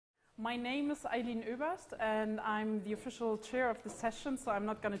My name is Eileen Oberst, and I'm the official chair of the session, so I'm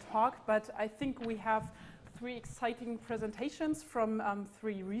not going to talk, but I think we have three exciting presentations from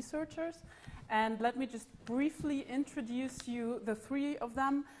three researchers. And let me just briefly introduce you the three of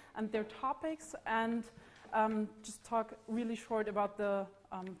them and their topics, and just talk really short about the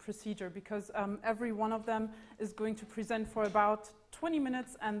procedure, because every one of them is going to present for about 20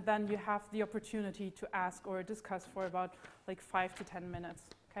 minutes, and then you have the opportunity to ask or discuss for about like 5 to 10 minutes.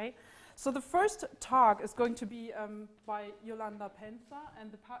 Okay, so the first talk is going to be by Yolanda Penza,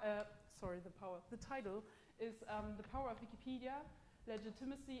 and the title is The Power of Wikipedia,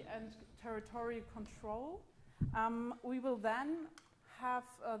 Legitimacy and Territorial Control. We will then have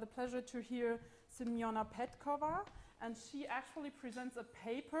the pleasure to hear Semyona Petkova, and she actually presents a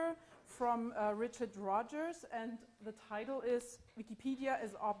paper from Richard Rogers, and the title is Wikipedia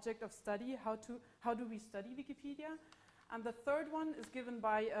as Object of Study, How do we study Wikipedia? And the third one is given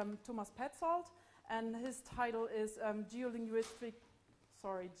by Thomas Petzold, and his title is Geolinguistic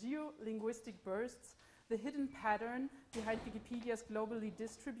Bursts, the Hidden Pattern Behind Wikipedia's Globally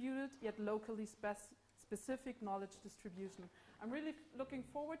Distributed Yet Locally Specific Knowledge Distribution. I'm really looking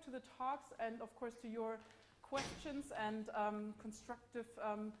forward to the talks and, of course, to your questions and constructive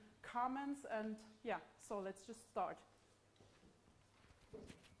comments. And yeah, so let's just start.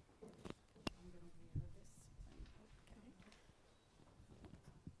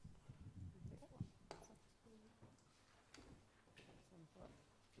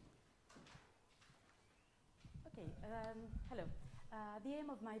 Hello. The aim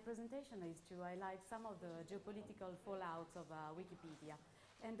of my presentation is to highlight some of the geopolitical fallouts of Wikipedia.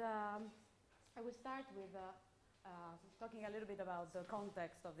 And I will start with talking a little bit about the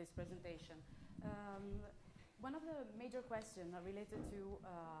context of this presentation. One of the major questions related to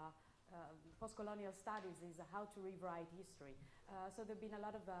post-colonial studies is how to rewrite history. So there have been a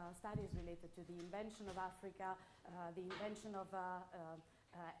lot of studies related to the invention of Africa, the invention of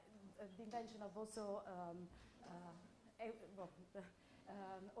also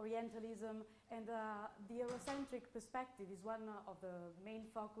Orientalism, and the Eurocentric perspective is one of the main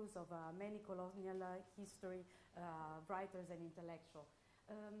focus of many colonial history writers and intellectuals.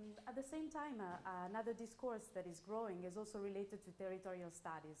 At the same time, another discourse that is growing is also related to territorial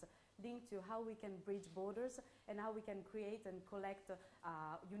studies, linked to how we can bridge borders and how we can create and collect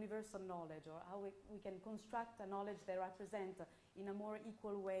universal knowledge, or how we can construct a knowledge that represents in a more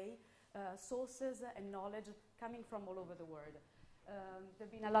equal way sources and knowledge coming from all over the world. There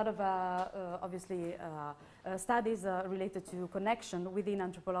have been a lot of, obviously, studies related to connection within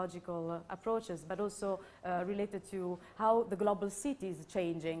anthropological approaches, but also related to how the global city is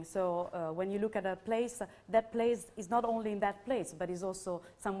changing. So when you look at a place, that place is not only in that place, but is also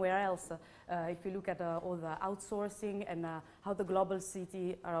somewhere else. If you look at all the outsourcing and how the global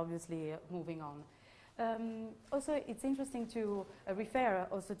city are obviously moving on. Also, it's interesting to refer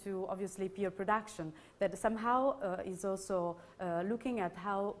also to, obviously, peer production, that somehow is also looking at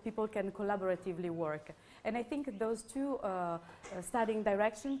how people can collaboratively work. And I think those two studying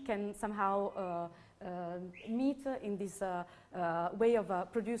directions can somehow meet in this way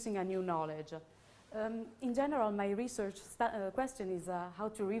of producing a new knowledge. In general, my research question is how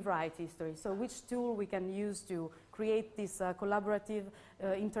to rewrite history. So which tool we can use to create this collaborative,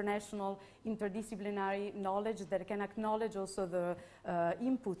 international, interdisciplinary knowledge that can acknowledge also the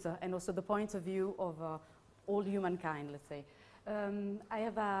input and also the points of view of all humankind, let's say.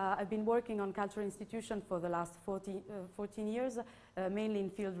 I've been working on cultural institutions for the last 14 years, mainly in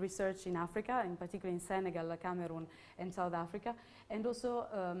field research in Africa, in particular in Senegal, Cameroon, and South Africa. And also,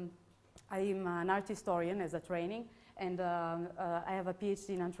 I'm an art historian as a training, and I have a PhD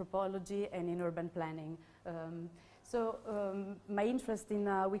in anthropology and in urban planning. My interest in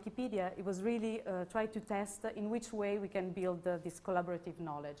Wikipedia, it was really try to test in which way we can build this collaborative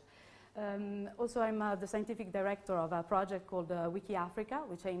knowledge. Also, I'm the scientific director of a project called Wiki Africa,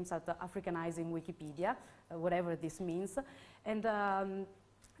 which aims at Africanizing Wikipedia, whatever this means. And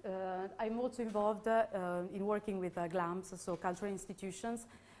I'm also involved in working with GLAMs, so cultural institutions,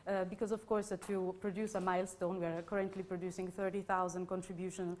 because, of course, to produce a milestone, we are currently producing 30,000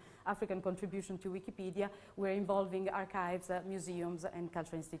 African contribution to Wikipedia. We're involving archives, museums, and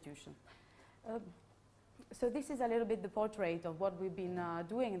cultural institutions. So this is a little bit the portrait of what we've been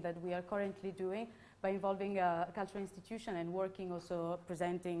doing, that we are currently doing, by involving a cultural institution and working also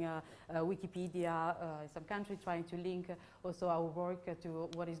presenting Wikipedia in some country, trying to link also our work to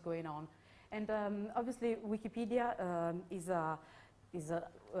what is going on. And obviously, Wikipedia is is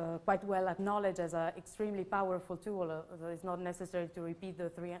quite well acknowledged as an extremely powerful tool. It's not necessary to repeat the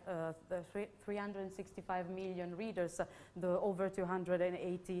 365 million readers, the over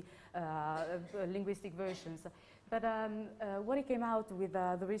 280 linguistic versions. But what it came out with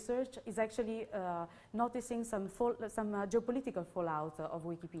the research is actually noticing some geopolitical fallout of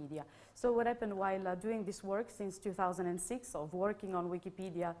Wikipedia. So what happened while doing this work since 2006 of working on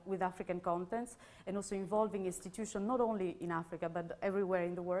Wikipedia with African contents and also involving institutions not only in Africa but everywhere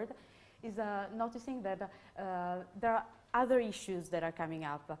in the world is noticing that there are other issues that are coming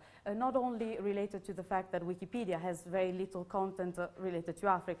up, not only related to the fact that Wikipedia has very little content related to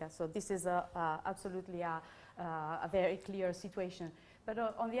Africa, so this is absolutely a very clear situation. But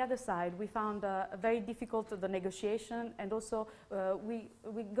on the other side, we found very difficult the negotiation, and also we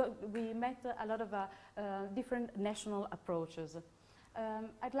met a lot of different national approaches.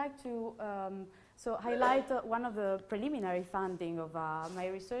 I'd like to so highlight one of the preliminary funding of my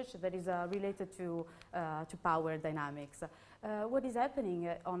research that is related to power dynamics. What is happening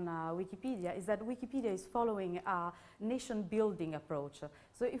on Wikipedia is that Wikipedia is following a nation-building approach.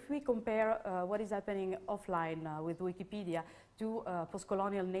 So if we compare what is happening offline with Wikipedia to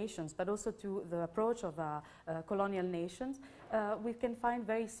post-colonial nations, but also to the approach of colonial nations, we can find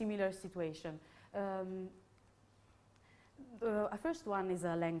very similar situation. The first one is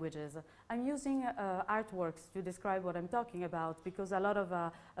languages. I'm using artworks to describe what I'm talking about because a lot of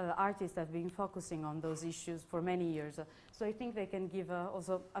artists have been focusing on those issues for many years. So I think they can give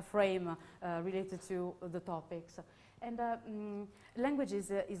also a frame related to the topics. And languages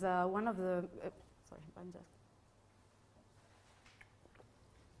is one of the... sorry, I'm just...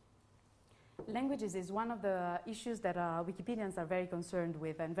 Languages is one of the issues that Wikipedians are very concerned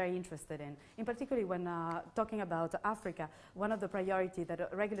with and very interested in. In particular, when talking about Africa, one of the priorities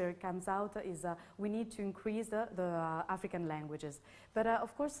that regularly comes out is we need to increase the African languages. But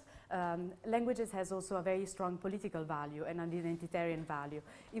of course, languages has also a very strong political value and an identitarian value.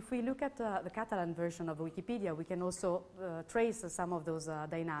 If we look at the Catalan version of Wikipedia, we can also trace some of those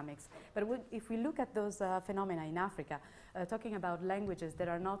dynamics. But if we look at those phenomena in Africa, talking about languages that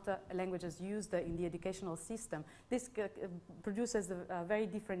are not languages used in the educational system, this produces a very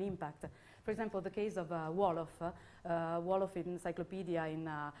different impact. For example, the case of Wolof. Wolof encyclopedia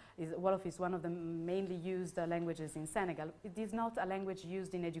Wolof is one of the mainly used languages in Senegal. It is not a language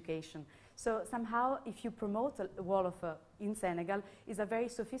used in education. So somehow, if you promote Wolof in Senegal, it's a very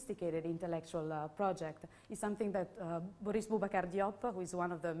sophisticated intellectual project. It's something that Boris Boubacar Diop, who is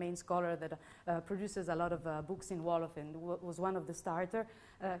one of the main scholars that produces a lot of books in Wolof and was one of the starters,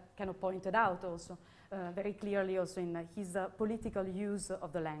 kind of pointed out also very clearly also in his political use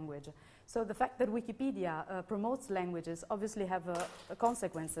of the language. So the fact that Wikipedia promotes languages obviously have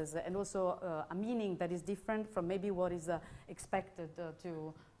consequences and also a meaning that is different from maybe what is expected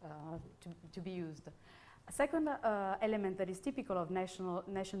to be used. A second element that is typical of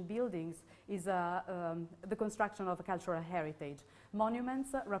nation buildings is the construction of a cultural heritage.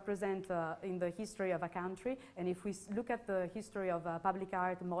 Monuments represent in the history of a country, and if we look at the history of public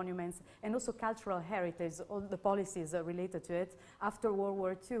art, monuments, and also cultural heritage, all the policies related to it, after World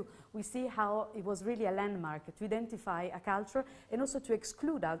War II, we see how it was really a landmark to identify a culture and also to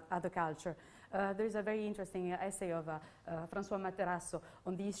exclude other culture. There is a very interesting essay of François Materasso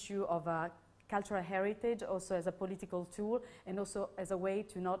on the issue of cultural heritage also as a political tool and also as a way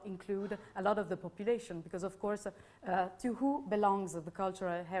to not include a lot of the population, because of course to who belongs the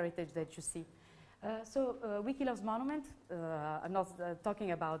cultural heritage that you see. So Wikilove's monument, I'm not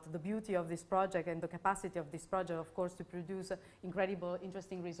talking about the beauty of this project and the capacity of this project, of course, to produce incredible,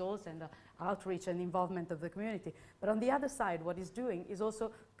 interesting results and outreach and involvement of the community. But on the other side, what it's doing is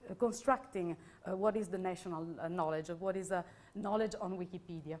also constructing what is the national knowledge, of what is knowledge on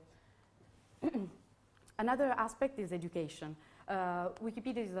Wikipedia. Another aspect is education.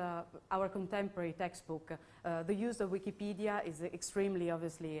 Wikipedia is our contemporary textbook. The use of Wikipedia is extremely,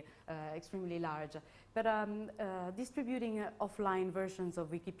 obviously, extremely large. But distributing offline versions of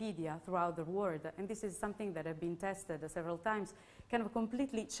Wikipedia throughout the world, and this is something that has been tested several times, kind of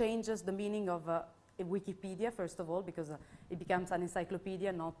completely changes the meaning of Wikipedia, first of all, because it becomes an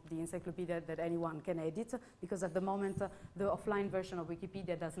encyclopedia, not the encyclopedia that anyone can edit, because at the moment the offline version of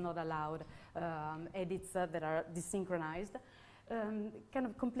Wikipedia does not allow edits that are desynchronized. Kind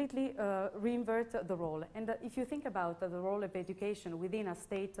of completely reinvert the role. And if you think about the role of education within a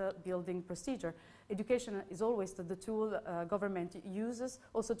state building procedure, education is always the tool government uses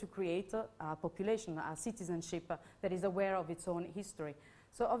also to create a population, a citizenship that is aware of its own history.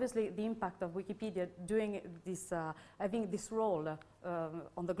 So obviously the impact of Wikipedia doing this, having this role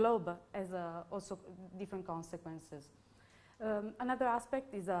on the globe has also different consequences. Another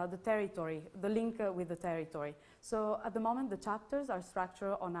aspect is the territory, the link with the territory. So at the moment, the chapters are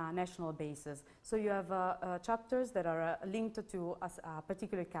structured on a national basis. So you have chapters that are linked to a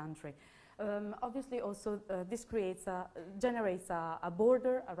particular country. Obviously, also this generates a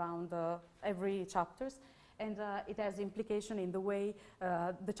border around every chapters, and it has implication in the way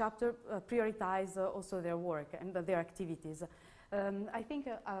the chapter prioritize also their work and their activities. I think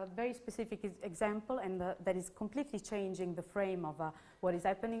a very specific example, and that is completely changing the frame of what is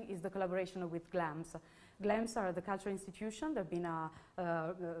happening, is the collaboration with GLAMs. GLAMs are the cultural institution. There have been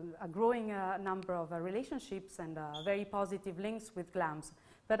a growing number of relationships and very positive links with GLAMs.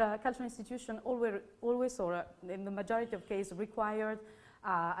 But cultural institution always, or in the majority of cases, required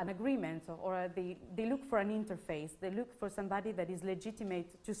an agreement, or they look for an interface. They look for somebody that is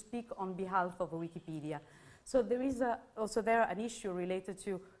legitimate to speak on behalf of Wikipedia. So there is also there an issue related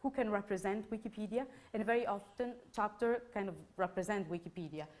to who can represent Wikipedia, and very often chapter kind of represent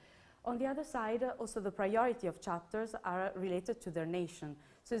Wikipedia. On the other side, also the priority of chapters are related to their nation.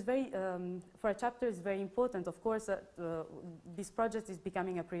 So it's very, for a chapter it's very important. Of course, this project is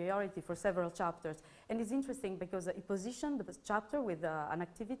becoming a priority for several chapters. And it's interesting because it positions the chapter with an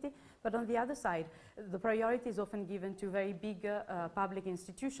activity, but on the other side, the priority is often given to very big public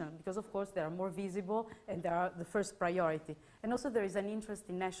institutions because, of course, they are more visible and they are the first priority. And also there is an interest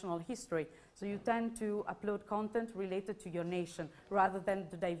in national history. So you tend to upload content related to your nation rather than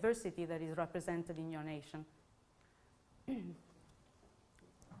the diversity that is represented in your nation.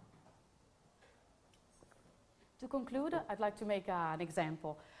 To conclude, I'd like to make an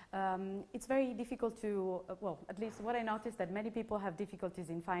example. It's very difficult to, well, at least what I noticed, that many people have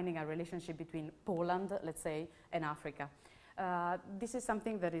difficulties in finding a relationship between Poland, let's say, and Africa. This is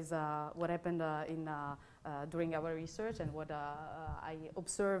something that is what happened during our research and what I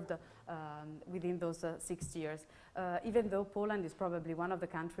observed within those 6 years. Even though Poland is probably one of the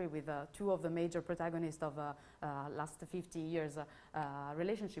countries with two of the major protagonists of last 50 years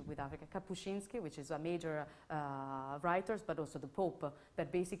relationship with Africa, Kapuscinski, which is a major writer, but also the Pope,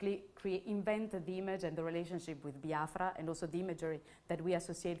 that basically invented the image and the relationship with Biafra, and also the imagery that we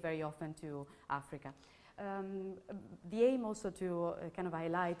associate very often to Africa. The aim also to kind of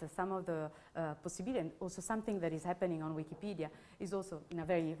highlight some of the possibility, and also something that is happening on Wikipedia, is also in a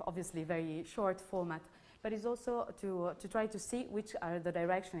very, obviously very short format, but is also to try to see which are the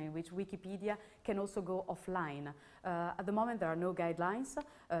direction in which Wikipedia can also go offline. At the moment, there are no guidelines.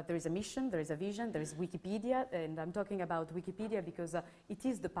 There is a mission, there is a vision, there is Wikipedia, and I'm talking about Wikipedia because it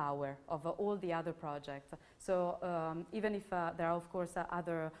is the power of all the other projects. So even if there are, of course,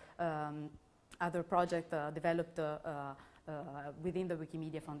 other projects developed within the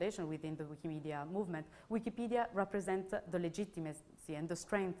Wikimedia Foundation, within the Wikimedia movement, Wikipedia represents the legitimacy and the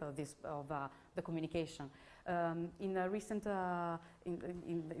strength of this the communication. In the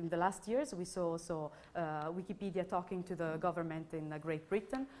last years, we saw also Wikipedia talking to the government in Great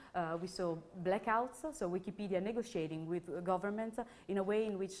Britain. We saw blackouts, so Wikipedia negotiating with government in a way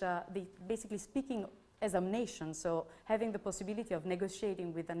in which they basically speaking as a nation, so having the possibility of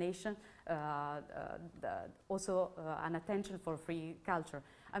negotiating with a nation, also an attention for free culture.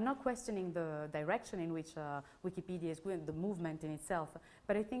 I'm not questioning the direction in which Wikipedia is going, the movement in itself,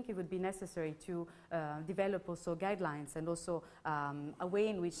 but I think it would be necessary to develop also guidelines and also a way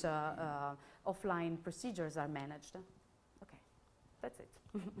in which offline procedures are managed. Okay, that's it.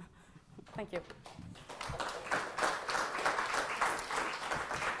 Thank you.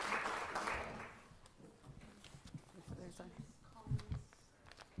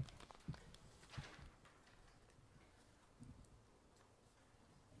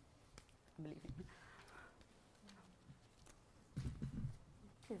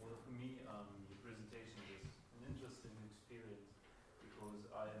 Well, for me, your presentation is an interesting experience because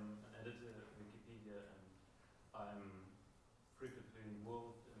I am an editor at Wikipedia and I'm frequently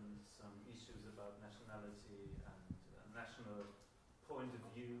involved in some issues about nationality and national point of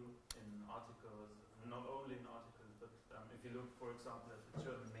view in articles, not only in articles, but if you look, for example, at the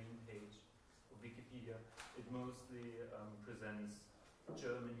German main page of Wikipedia, it mostly presents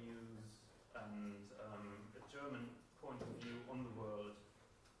German news and a German point of view on the world.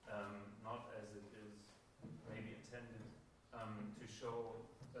 Not as it is maybe intended to show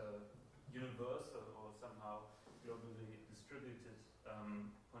universal or somehow globally distributed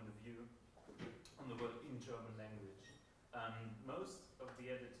point of view on the world in German language. Most of the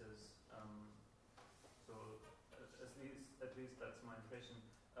editors, so at least that's my impression,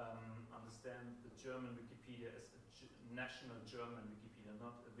 understand the German Wikipedia as a national German Wikipedia,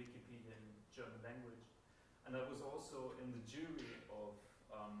 not a Wikipedia in German language. And I was also in the jury of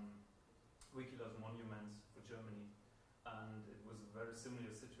Wikilaw's Monuments for Germany, and it was a very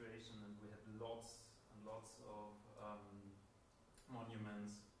similar situation, and we had lots and lots of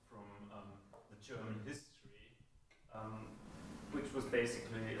monuments from the German history, which was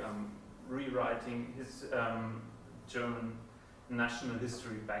basically rewriting his German national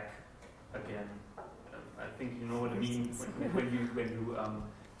history back again. I think you know what I mean when you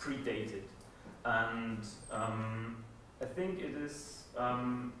predate it, and I think it is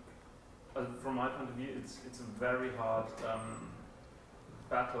from my point of view, it's a very hard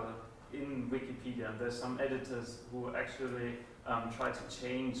battle in Wikipedia. And there's some editors who actually try to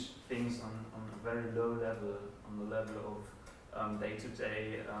change things on a very low level, on the level of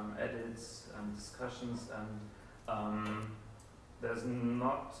day-to-day edits and discussions, and there's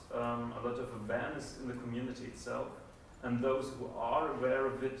not a lot of awareness in the community itself, and those who are aware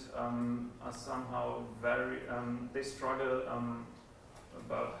of it are somehow very, they struggle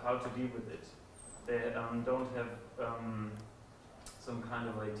about how to deal with it. They don't have some kind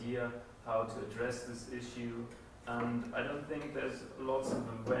of idea how to address this issue, and I don't think there's lots of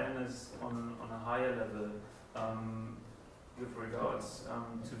awareness on a higher level with regards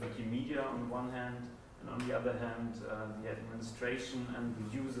to Wikimedia on the one hand, and on the other hand, the administration and the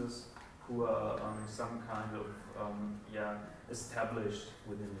users who are some kind of established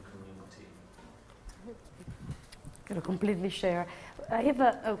within the community. I completely share. I have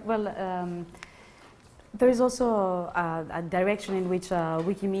there is also a direction in which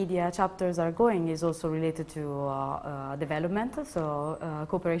Wikimedia chapters are going is also related to development, so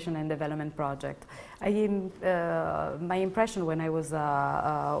cooperation and development project. My impression when I was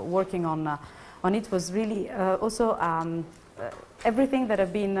working on it was really also everything that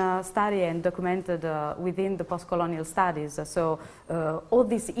have been studied and documented within the post-colonial studies. So all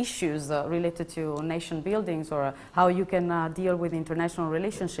these issues related to nation buildings or how you can deal with international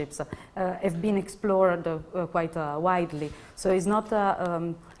relationships have been explored quite widely. So it's not,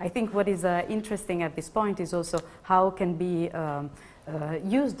 I think what is interesting at this point is also how can be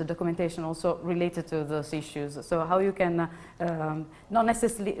use the documentation also related to those issues. So how you can not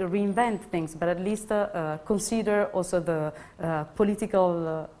necessarily reinvent things, but at least consider also the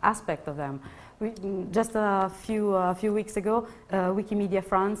political aspect of them. Just a few weeks ago, Wikimedia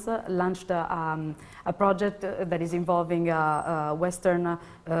France launched a project that is involving Western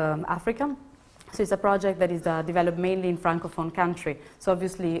Africa. So it's a project that is developed mainly in Francophone country. So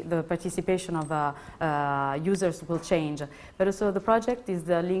obviously the participation of users will change. But also the project is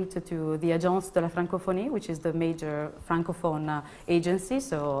linked to the Agence de la Francophonie, which is the major Francophone agency,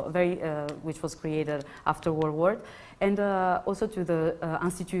 so which was created after World War, and also to the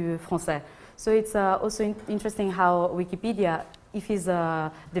Institut Français. So it's also interesting how Wikipedia, if it's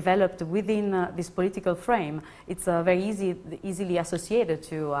developed within this political frame, it's very easily associated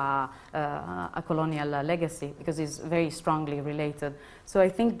to a colonial legacy because it's very strongly related. So I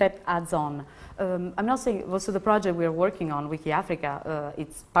think that adds on. I'm not saying also the project we are working on, Wiki Africa,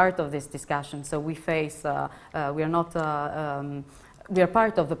 it's part of this discussion. So we face, we are not, we are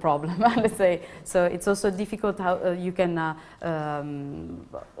part of the problem, let's say. So it's also difficult how you can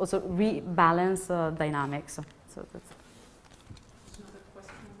also rebalance dynamics. So that's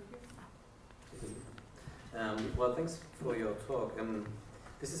well, thanks for your talk.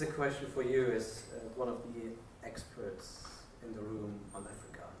 This is a question for you as one of the experts in the room on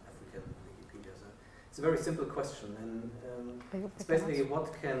African Wikipedia. So it's a very simple question, and it's basically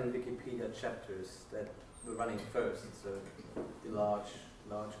what can Wikipedia chapters that were running first, so the large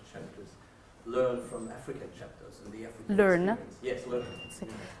chapters, learn from African chapters and the African experience? Yes, learn.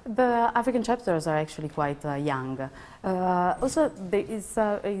 The African chapters are actually quite young. Also, there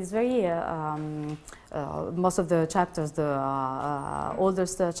is very most of the chapters, the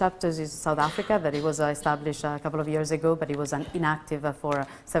oldest chapters is South Africa, that it was established a couple of years ago, but it was inactive for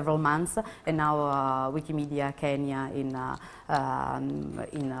several months, and now Wikimedia Kenya in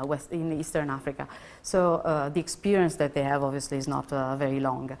Eastern Africa. So the experience that they have obviously is not very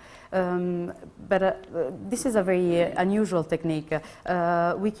long. But this is a very unusual technique.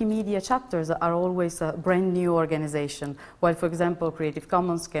 Wikimedia chapters are always a brand new organization, while, for example, Creative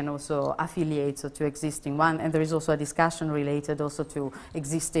Commons can also affiliate to existing one, and there is also a discussion related also to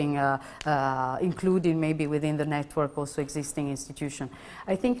existing, including maybe within the network also existing institution.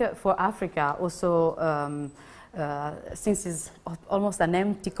 I think for Africa also since it's almost an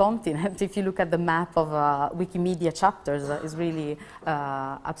empty continent, if you look at the map of Wikimedia chapters, is really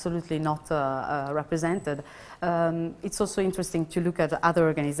absolutely not represented. It's also interesting to look at other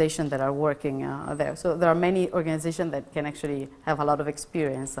organizations that are working there. So there are many organizations that can actually have a lot of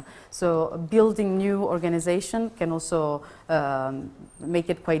experience. So building new organization can also make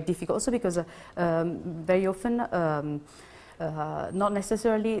it quite difficult. Also because very often not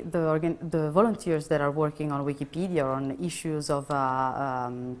necessarily the volunteers that are working on Wikipedia or on issues of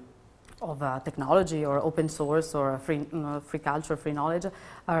technology or open source or free culture, free knowledge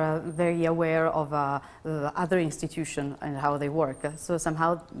are very aware of other institutions and how they work. So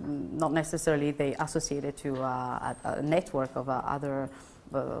somehow not necessarily they associate it to a network of other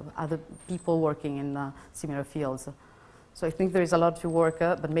people working in similar fields. So I think there is a lot to work,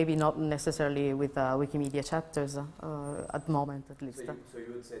 but maybe not necessarily with Wikimedia chapters at the moment, at least. So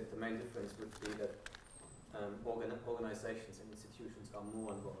you would say the main difference would be that organizations and institutions are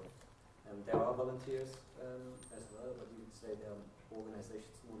more involved. There are volunteers as well, but you would say there are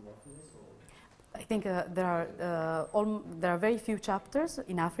organizations more involved in this? Or? I think there are very few chapters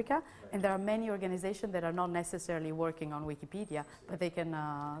in Africa, right. And there are many organizations that are not necessarily working on Wikipedia, but they can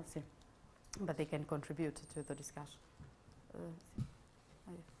contribute to the discussion. I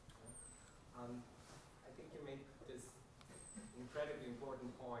think you made this incredibly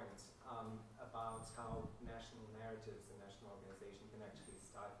important point about how national narratives and national organization can actually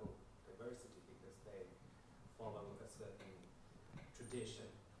stifle diversity because they follow a certain tradition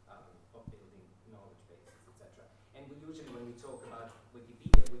of building knowledge bases, etc. And we usually, when we talk about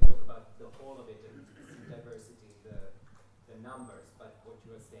Wikipedia, we talk about the whole of it and diversity, the numbers, but what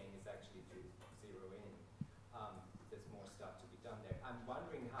you are saying is actually to zero in. There's more stuff to be done there. I'm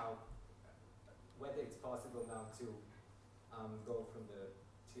wondering whether it's possible now to go from the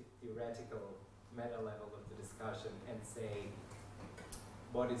theoretical meta level of the discussion and say,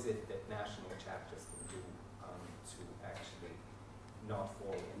 what is it that national chapters can do to actually not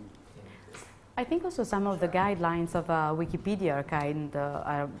fall in this? I think also some of the guidelines of Wikipedia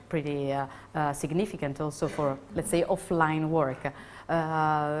are pretty significant also for, let's say, offline work.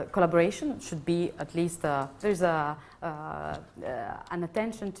 Collaboration should be at least, there's an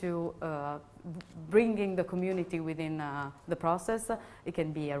attention to bringing the community within the process. It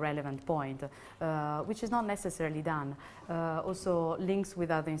can be a relevant point, which is not necessarily done. Also links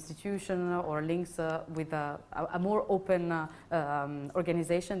with other institutions or links with a more open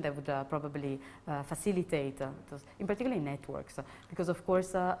organization that would probably facilitate, those, in particular in networks, because of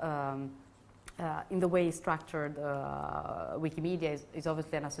course in the way structured, Wikimedia is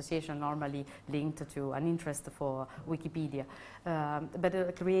obviously an association normally linked to an interest for Wikipedia.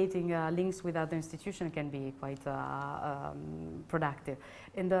 But creating links with other institutions can be quite productive.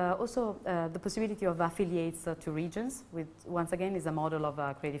 And also the possibility of affiliates to regions, which once again is a model of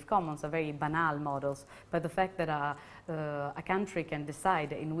Creative Commons, a very banal models, but the fact that a country can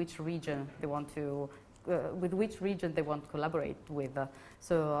decide in which region they want to with which region they want to collaborate with.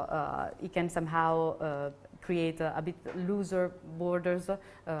 So it can somehow create a bit looser borders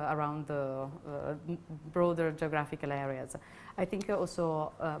around the broader geographical areas. I think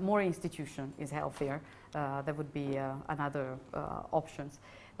also more institution is healthier. That would be another options.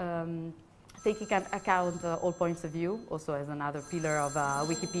 Taking account all points of view, also as another pillar of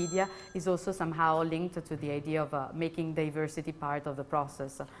Wikipedia, is also somehow linked to the idea of making diversity part of the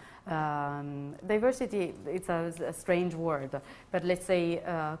process. Diversity, it's a strange word, but let's say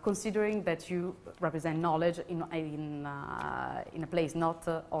considering that you represent knowledge in a place, not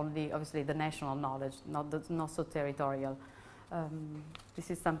only obviously the national knowledge, not so territorial. This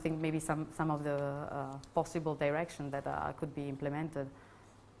is something, maybe some of the possible direction that could be implemented.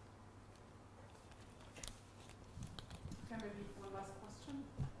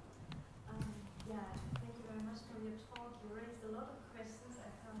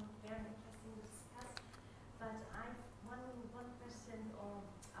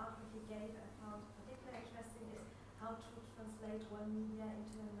 One media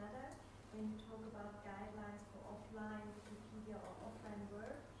into another when you talk about guidelines for offline Wikipedia or offline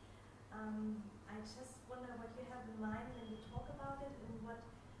work. I just wonder what you have in mind when you talk about it and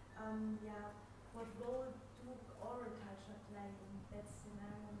what role do oral culture play in that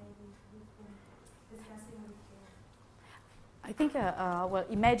scenario maybe we've been discussing with you. I think, well,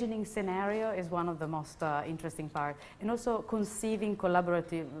 imagining scenario is one of the most interesting parts, and also conceiving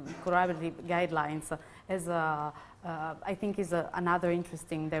collaborative guidelines as I think is another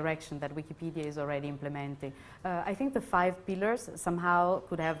interesting direction that Wikipedia is already implementing. I think the 5 pillars somehow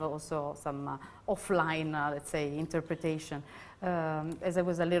could have also some offline, let's say, interpretation. As I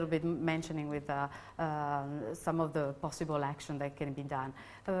was a little bit mentioning with some of the possible action that can be done.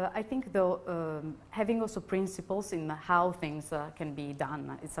 I think though having also principles in how things can be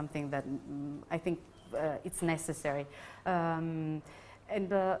done is something that I think it's necessary. I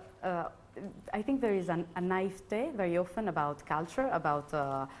think there is a naivete very often about culture, about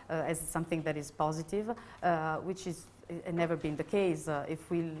as something that is positive, which is never been the case. If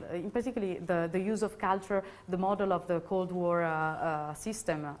we, in particularly the use of culture, the model of the Cold War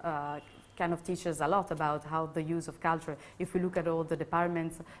system kind of teaches a lot about how the use of culture, if we look at all the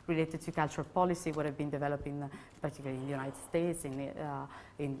departments related to cultural policy, what have been developing, particularly in the United States,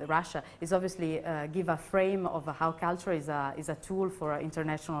 in Russia, is obviously give a frame of how culture is a tool for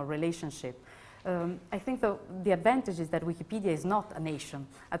international relationship. I think the advantage is that Wikipedia is not a nation,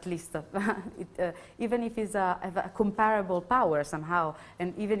 at least even if it's have a comparable power somehow,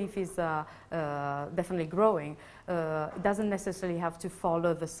 and even if it's definitely growing, it doesn't necessarily have to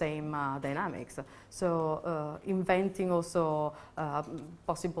follow the same dynamics. So inventing also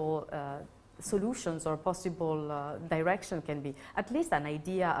possible solutions or possible direction can be at least an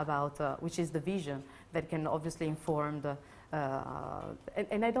idea about which is the vision that can obviously inform the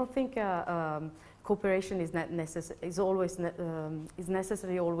and I don't think cooperation is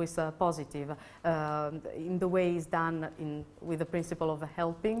necessarily always positive in the way it's done with the principle of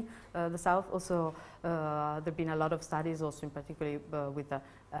helping the South. Also, there have been a lot of studies, also in particular with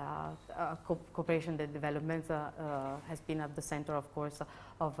cooperation and development has been at the center, of course,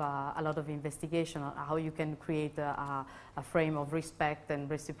 of a lot of investigation on how you can create a frame of respect and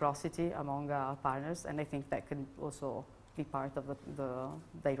reciprocity among partners, and I think that can also be part of the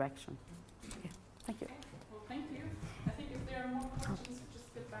direction. Yeah. Thank you. Okay. Well, thank you. I think if there are more questions,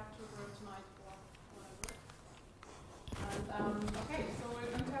 just get back to her tonight or whatever. And, okay, so we're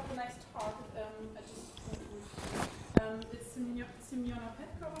going to have the next talk. It's Simeona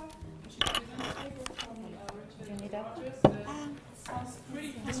Petkova. She's presenting a paper from Richard Rogers. Sounds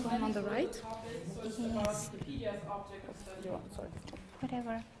pretty this one on the right. Topic, so it's about Wikipedia as object of study. Sorry.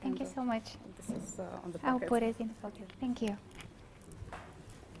 Whatever. Thank you so much. This is on the pocket. I'll put it in the pocket. Thank you.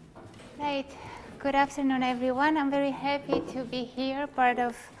 Right. Good afternoon, everyone. I'm very happy to be here, part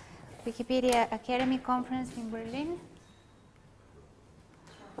of Wikipedia Academy conference in Berlin.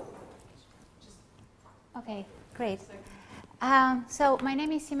 Okay, great. So my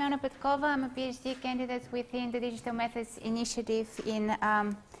name is Simeona Petkova. I'm a PhD candidate within the Digital Methods Initiative in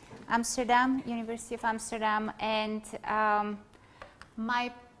Amsterdam, University of Amsterdam, and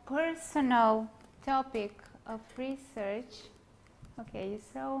my personal topic of research, okay, you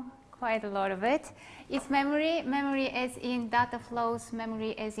saw quite a lot of it, is memory. Memory as in data flows,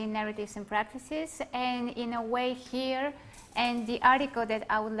 memory as in narratives and practices, and in a way here, and the article that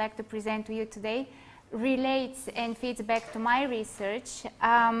I would like to present to you today relates and feeds back to my research.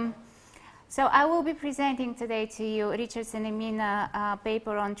 So I will be presenting today to you Richard's and Emina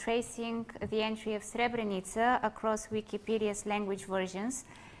paper on tracing the entry of Srebrenica across Wikipedia's language versions.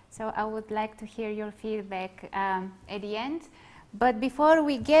 So I would like to hear your feedback at the end. But before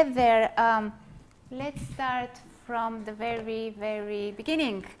we get there, let's start from the very, very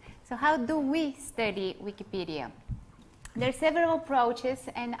beginning. So how do we study Wikipedia? There are several approaches,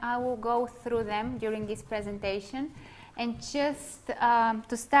 and I will go through them during this presentation. And just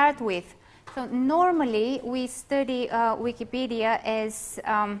to start with, so normally we study Wikipedia as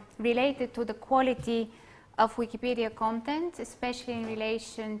related to the quality of Wikipedia content, especially in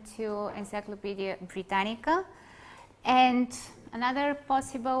relation to Encyclopedia Britannica. And another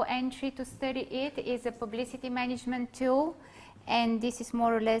possible entry to study it is a publicity management tool, and this is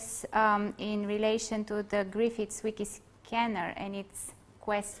more or less in relation to the Griffiths Wikiscanner and its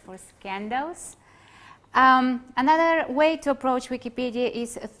quest for scandals. Another way to approach Wikipedia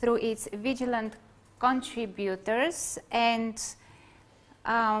is through its vigilant contributors, and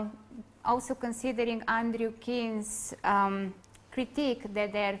also considering Andrew Keen's critique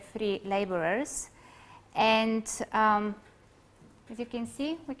that they're free laborers. And as you can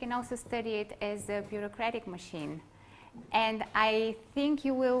see, we can also study it as a bureaucratic machine. And I think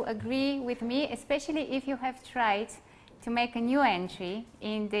you will agree with me, especially if you have tried to make a new entry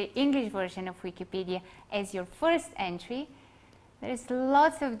in the English version of Wikipedia as your first entry. There's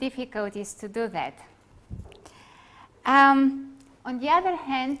lots of difficulties to do that. On the other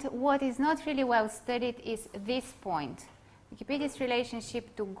hand, what is not really well studied is this point, Wikipedia's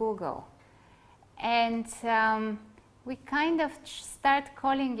relationship to Google. And we kind of start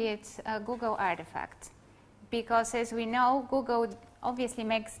calling it a Google artifact. Because as we know, Google obviously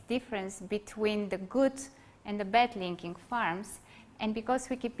makes difference between the good and the bad linking farms. And because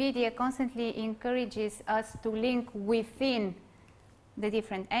Wikipedia constantly encourages us to link within the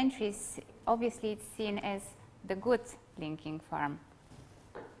different entries, obviously it's seen as the good linking farm.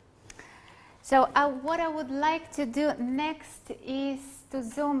 So what I would like to do next is to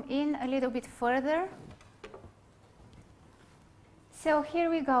zoom in a little bit further. So here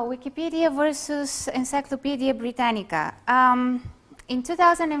we go, Wikipedia versus Encyclopedia Britannica. In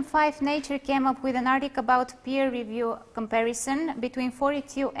 2005, Nature came up with an article about peer review comparison between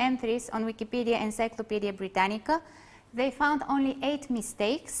 42 entries on Wikipedia Encyclopedia Britannica. They found only 8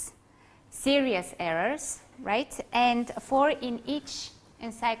 mistakes, serious errors, right? And 4 in each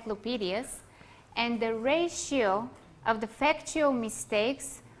encyclopedias. And the ratio of the factual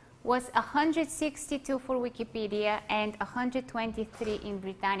mistakes was 162 for Wikipedia and 123 in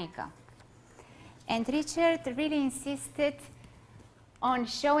Britannica. And Richard really insisted on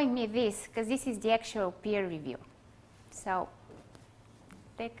showing me this, because this is the actual peer review. So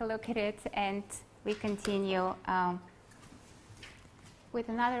take a look at it, and we continue with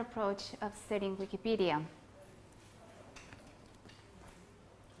another approach of studying Wikipedia.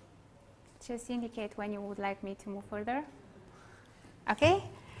 Just indicate when you would like me to move further. Okay?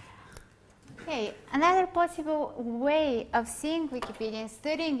 Okay, another possible way of seeing Wikipedia and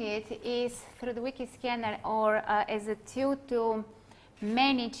studying it is through the Wikiscanner, or as a tool to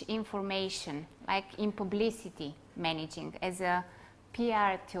manage information, like in publicity managing, as a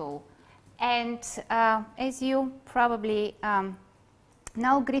PR tool. And as you probably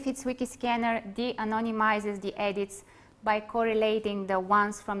know, Griffith's Wikiscanner de-anonymizes the edits by correlating the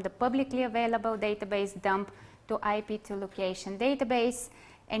ones from the publicly available database dump to IP to location database.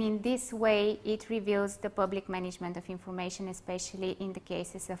 And in this way, it reveals the public management of information, especially in the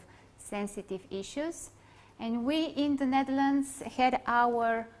cases of sensitive issues. And we in the Netherlands had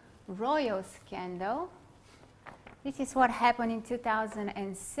our royal scandal. This is what happened in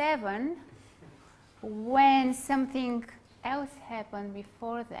 2007, when something else happened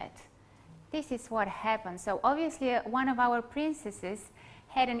before that. This is what happened. So obviously, one of our princesses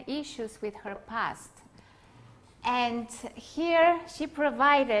had an issues with her past. And here she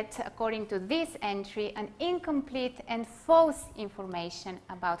provided, according to this entry, an incomplete and false information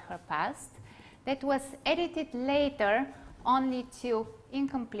about her past that was edited later only to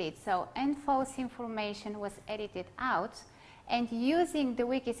incomplete. So, and false information was edited out. And using the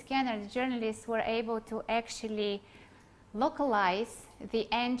Wikiscanner, the journalists were able to actually localize the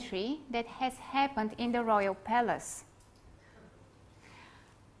entry that has happened in the royal palace.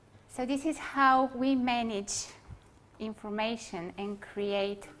 So this is how we manage information and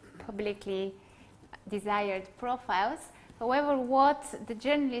create publicly desired profiles. However, what the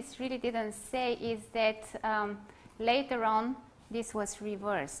journalists really didn't say is that later on this was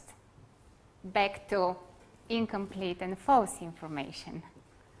reversed back to incomplete and false information.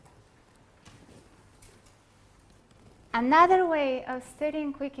 Another way of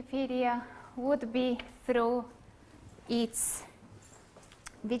studying Wikipedia would be through its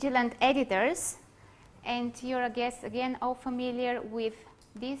vigilant editors. And you're, I guess, again, all familiar with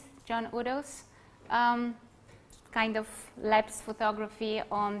this, John Udo's kind of lapse photography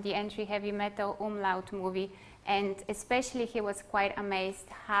on the entry Heavy Metal Umlaut movie. And especially he was quite amazed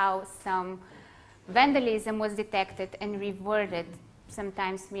how some vandalism was detected and reverted,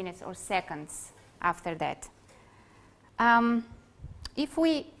 sometimes minutes or seconds after that. If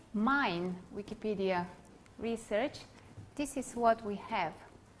we mine Wikipedia research, this is what we have.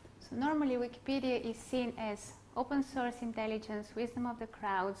 So normally Wikipedia is seen as open source intelligence, wisdom of the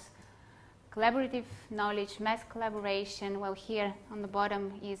crowds, collaborative knowledge, mass collaboration. Well, here on the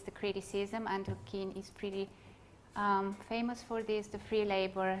bottom is the criticism. Andrew Keane is pretty famous for this, the free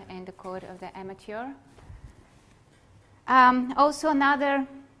labor and the code of the amateur. Also another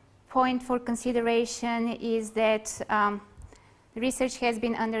point for consideration is that research has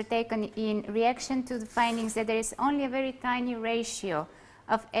been undertaken in reaction to the findings that there is only a very tiny ratio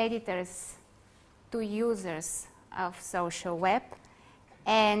of editors to users of social web.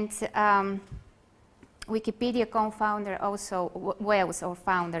 And Wikipedia co-founder also, Wells, or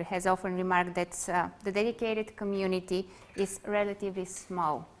founder, has often remarked that the dedicated community is relatively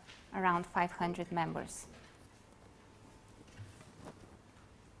small, around 500 members.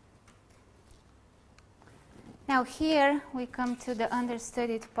 Now here we come to the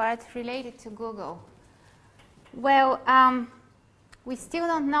understudied part related to Google. Well, we still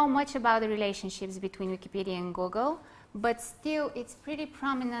don't know much about the relationships between Wikipedia and Google, but still it's pretty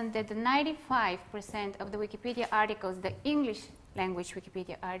prominent that the 95% of the Wikipedia articles, the English language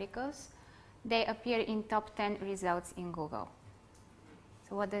Wikipedia articles, they appear in top 10 results in Google.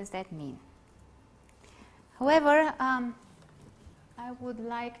 So what does that mean? However, I would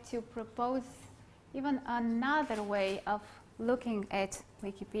like to propose even another way of looking at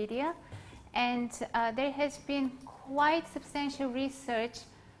Wikipedia, and there has been quite substantial research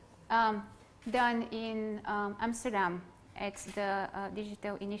done in Amsterdam at the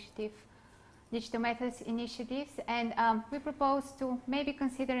Digital Methods Initiatives, and we propose to maybe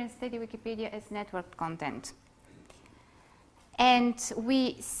consider and study Wikipedia as networked content. And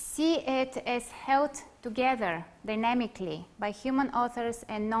we see it as held together dynamically by human authors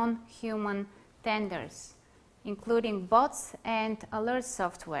and non-human tenders, including bots and alert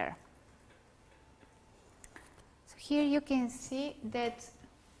software. So here you can see that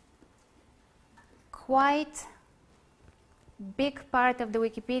quite big part of the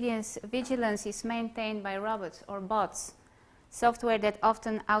Wikipedia's vigilance is maintained by robots or bots, software that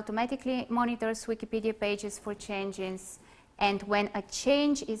often automatically monitors Wikipedia pages for changes, and when a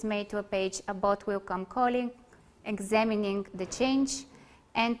change is made to a page, a bot will come calling, examining the change,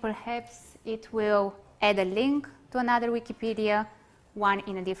 and perhaps it will add a link to another Wikipedia, one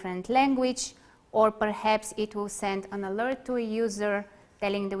in a different language, or perhaps it will send an alert to a user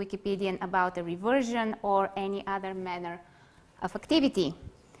telling the Wikipedian about a reversion or any other manner of activity.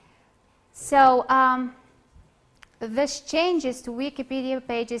 So these changes to Wikipedia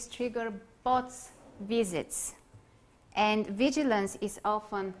pages trigger bots visits, and vigilance is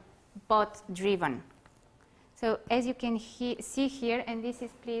often bot-driven. So as you can see here, and this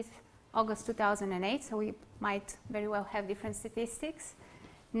is please August 2008, so we might very well have different statistics.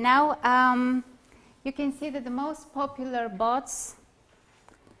 Now you can see that the most popular bots,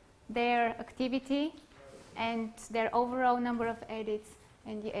 their activity and their overall number of edits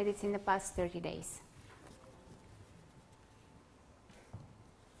and the edits in the past 30 days.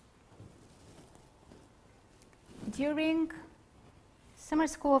 During Summer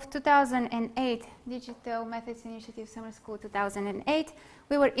School of 2008, Digital Methods Initiative Summer School 2008,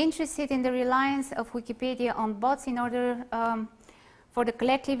 we were interested in the reliance of Wikipedia on bots in order for the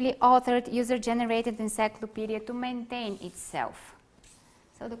collectively authored user-generated encyclopedia to maintain itself.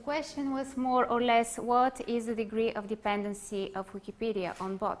 So the question was more or less, what is the degree of dependency of Wikipedia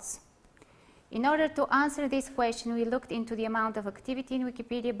on bots? In order to answer this question, we looked into the amount of activity in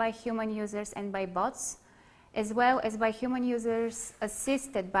Wikipedia by human users and by bots, as well as by human users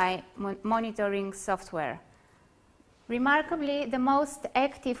assisted by monitoring software. Remarkably, the most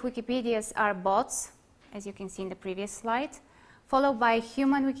active Wikipedias are bots, as you can see in the previous slide, followed by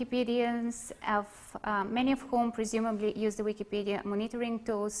human Wikipedians, many of whom presumably use the Wikipedia monitoring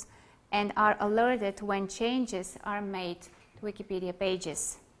tools and are alerted when changes are made to Wikipedia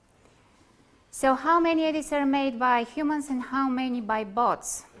pages. So how many edits are made by humans and how many by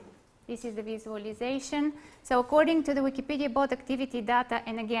bots? This is the visualization. So according to the Wikipedia bot activity data,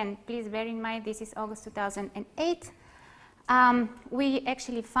 and again, please bear in mind this is August 2008, we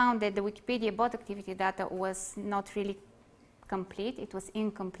actually found that the Wikipedia bot activity data was not really complete, it was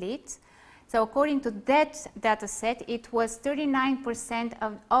incomplete. So according to that data set, it was 39%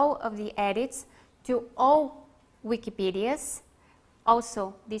 of all of the edits to all Wikipedias,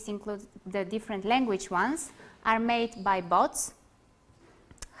 also this includes the different language ones, are made by bots.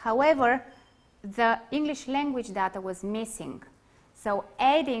 However, the English language data was missing. So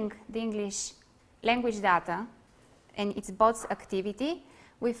adding the English language data and its bots activity,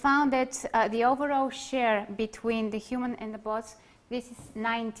 we found that the overall share between the human and the bots, this is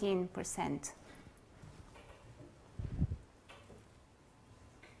 19%.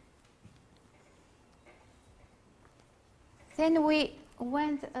 Then we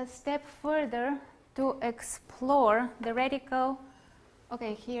went a step further to explore the radical.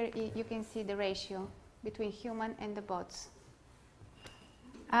 Okay, here you can see the ratio between human and the bots.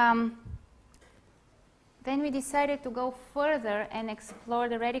 Then we decided to go further and explore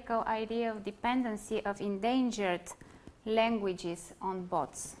the radical idea of dependency of endangered languages on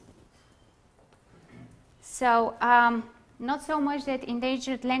bots. So not so much that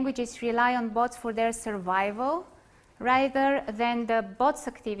endangered languages rely on bots for their survival, rather than the bots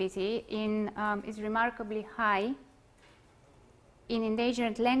activity is remarkably high in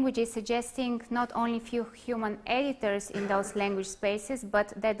endangered languages, suggesting not only few human editors in those language spaces,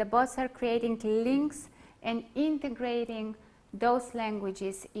 but that the bots are creating links and integrating those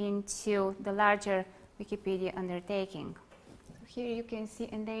languages into the larger Wikipedia undertaking. So here you can see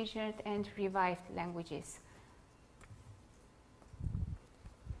endangered and revived languages.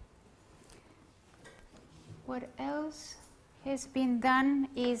 What else has been done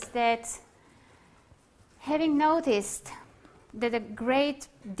is that, having noticed that a great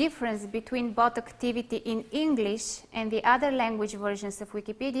difference between both activity in English and the other language versions of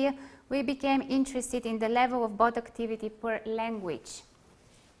Wikipedia, we became interested in the level of bot activity per language.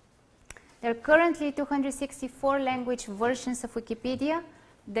 There are currently 264 language versions of Wikipedia.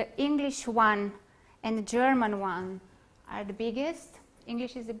 The English one and the German one are the biggest.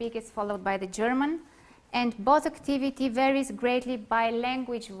 English is the biggest, followed by the German. And bot activity varies greatly by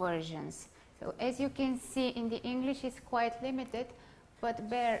language versions. So as you can see, in the English is quite limited, but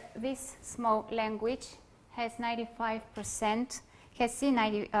where this small language has 95%, has seen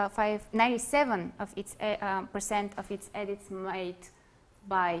 97% of its percent of its edits made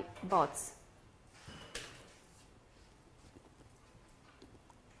by bots.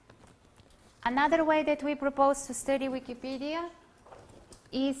 Another way that we propose to study Wikipedia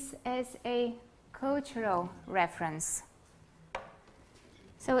is as a cultural reference.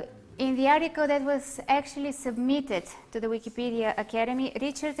 So in the article that was actually submitted to the Wikipedia Academy,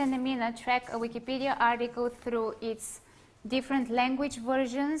 Richard and Amina track a Wikipedia article through its different language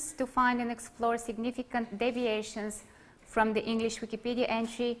versions to find and explore significant deviations from the English Wikipedia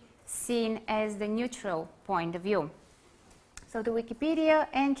entry seen as the neutral point of view. So the Wikipedia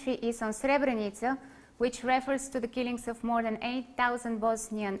entry is on Srebrenica, which refers to the killings of more than 8,000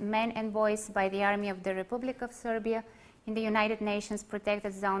 Bosnian men and boys by the Army of the Republic of Serbia in the United Nations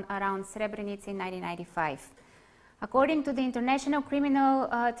protected zone around Srebrenica in 1995. According to the International Criminal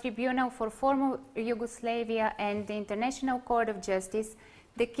Tribunal for former Yugoslavia and the International Court of Justice,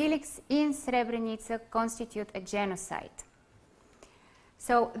 the killings in Srebrenica constitute a genocide.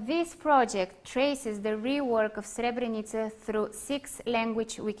 So this project traces the rework of Srebrenica through 6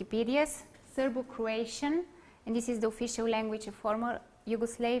 language Wikipedias: Serbo-Croatian, and this is the official language of former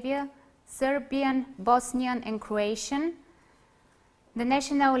Yugoslavia, Serbian, Bosnian, and Croatian. The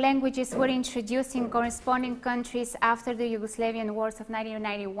national languages were introduced in corresponding countries after the Yugoslavian wars of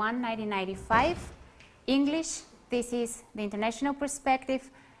 1991-1995. English, this is the international perspective,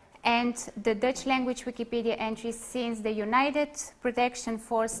 and the Dutch language Wikipedia entry since the United Protection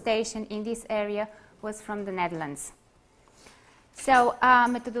Force station in this area was from the Netherlands. So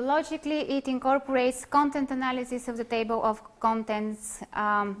methodologically, it incorporates content analysis of the table of contents,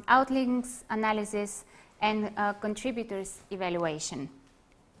 outlinks analysis, and contributors evaluation.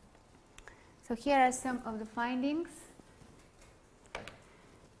 So here are some of the findings.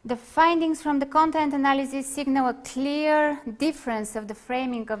 The findings from the content analysis signal a clear difference of the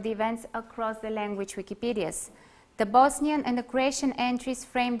framing of the events across the language Wikipedias. The Bosnian and the Croatian entries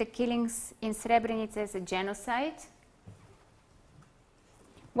frame the killings in Srebrenica as a genocide,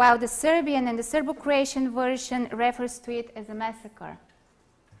 while the Serbian and the Serbo-Croatian version refers to it as a massacre.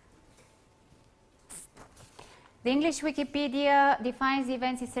 The English Wikipedia defines the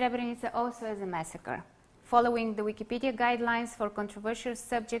events in Srebrenica also as a massacre, following the Wikipedia guidelines for controversial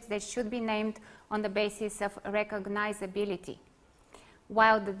subjects that should be named on the basis of recognizability.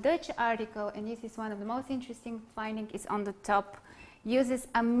 While the Dutch article, and this is one of the most interesting findings, is on the top, uses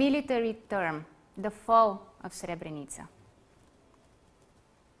a military term, the fall of Srebrenica.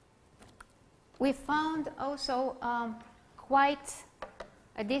 We found also quite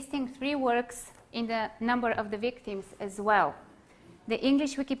a distinct reworks in the number of the victims as well. The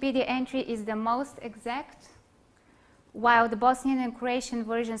English Wikipedia entry is the most exact, while the Bosnian and Croatian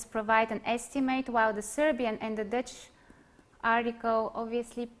versions provide an estimate, while the Serbian and the Dutch article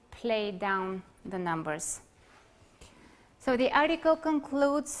obviously play down the numbers. So the article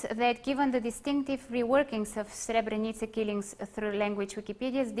concludes that given the distinctive reworkings of Srebrenica killings through language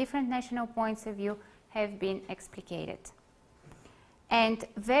Wikipedias, different national points of view have been explicated. And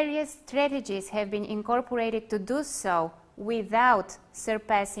various strategies have been incorporated to do so without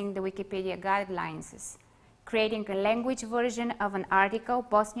surpassing the Wikipedia guidelines, creating a language version of an article,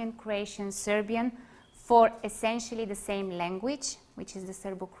 Bosnian, Croatian, Serbian, for essentially the same language, which is the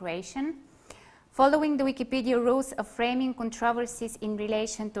Serbo-Croatian, following the Wikipedia rules of framing controversies in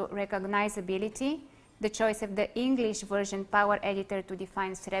relation to recognizability, the choice of the English version power editor to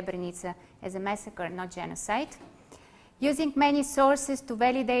define Srebrenica as a massacre, not genocide, using many sources to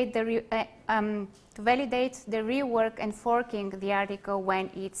validate the rework and forking the article when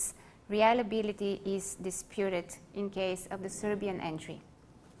its reliability is disputed in case of the Serbian entry.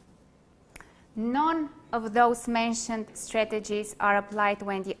 None of those mentioned strategies are applied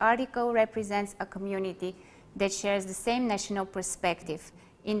when the article represents a community that shares the same national perspective.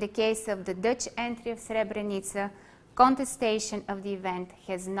 In the case of the Dutch entry of Srebrenica, contestation of the event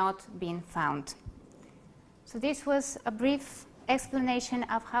has not been found. So this was a brief explanation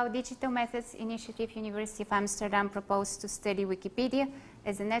of how Digital Methods Initiative University of Amsterdam proposed to study Wikipedia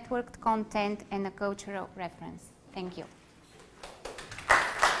as a networked content and a cultural reference. Thank you.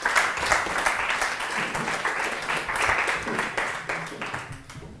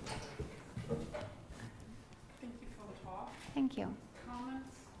 Thank you for the talk. Thank you.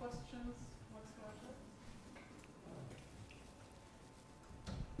 Comments, questions, whatsoever?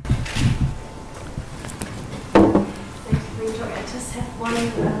 I just have one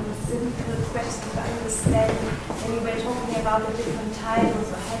simple question to understand. When you were talking about the different titles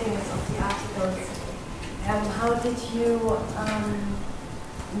or headings of the articles, how did you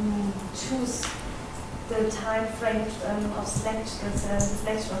choose the time frame of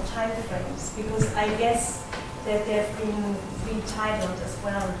selection of time frames? Because I guess that they've been retitled as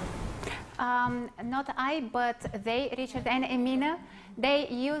well. Not I, but they, Richard and Emina, they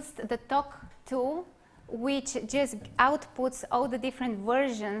used the talk tool, which just outputs all the different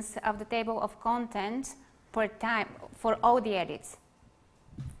versions of the table of content per time for all the edits,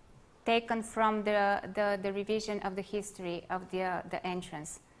 taken from the revision of the history of the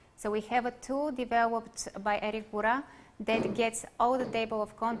entrance. So we have a tool developed by Eric Bourrat that gets all the table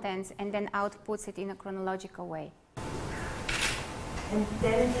of contents and then outputs it in a chronological way. And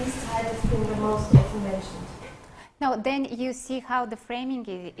then these titles being the most often mentioned? No, then you see how the framing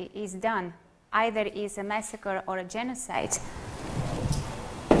is done. Either is a massacre or a genocide.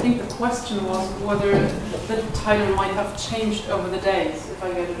 I think the question was whether the title might have changed over the days, if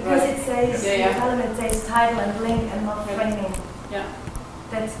I get it because right. Because it says, the element says title and link and not framing. Yeah.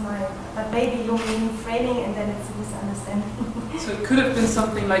 That's my, but maybe you mean framing and then it's a misunderstanding. So it could have been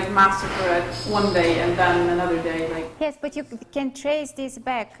something like massacre at one day and then another day. Like. Yes, but you can trace this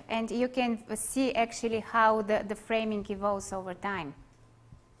back and you can see actually how the framing evolves over time.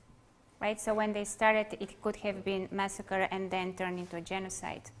 Right, so when they started, it could have been massacre and then turned into a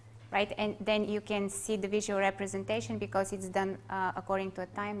genocide, right? And then you can see the visual representation because it's done according to a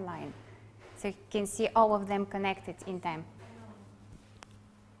timeline. So you can see all of them connected in time.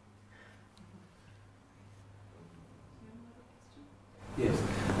 Yes,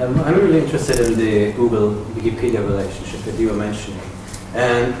 I'm really interested in the Google Wikipedia relationship that you were mentioning.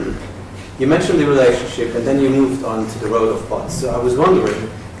 And you mentioned the relationship and then you moved on to the role of bots. So I was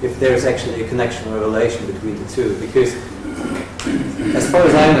wondering if there's actually a connection or a relation between the two, because as far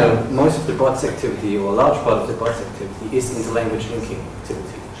as I know, most of the bots activity, or a large part of the bots activity, is interlanguage linking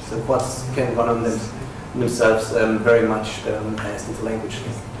activity. So bots can run on themselves very much as interlanguage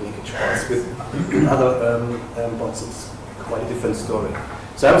linkage bots. With other bots, it's quite a different story.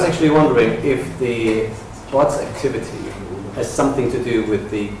 So I was actually wondering if the bots activity has something to do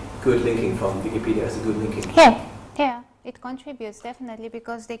with the good linking from Wikipedia as a good linking. Yeah. It contributes definitely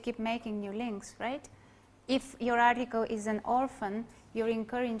because they keep making new links, right? If your article is an orphan, you're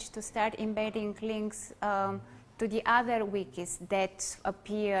encouraged to start embedding links to the other wikis that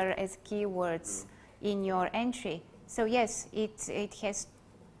appear as keywords in your entry. So yes, it has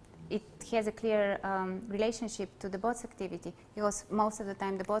a clear relationship to the bots activity because most of the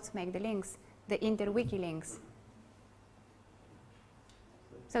time the bots make the links, the inter-wiki links.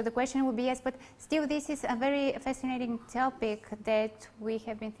 So the question would be yes, but still this is a very fascinating topic that we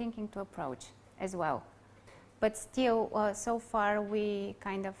have been thinking to approach as well. But still, so far we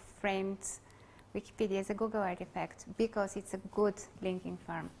kind of framed Wikipedia as a Google artifact because it's a good linking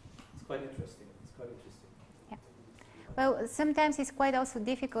farm. It's quite interesting. It's quite interesting. Yeah. Well, sometimes it's quite also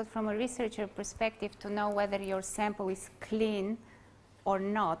difficult from a researcher perspective to know whether your sample is clean or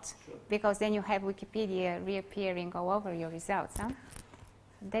not, sure, because then you have Wikipedia reappearing all over your results. Huh?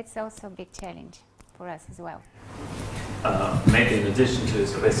 That's also a big challenge for us as well. Maybe in addition to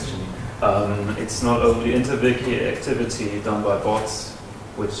this question, it's not only inter-wiki activity done by bots,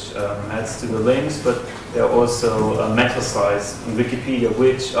 which adds to the links, but there are also meta-sites in Wikipedia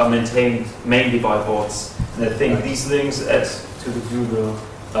which are maintained mainly by bots. And I think these links add to the Google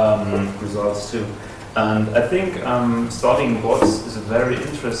results too. And I think starting bots is a very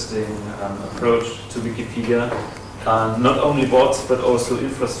interesting approach to Wikipedia. Not only bots, but also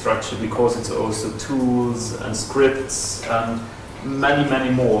infrastructure, because it's also tools and scripts and many, many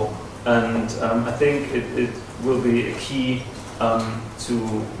more. And I think it will be a key to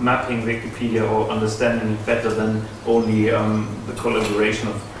mapping Wikipedia or understanding it better than only the collaboration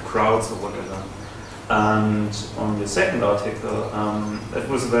of crowds or whatever. And on the second article, that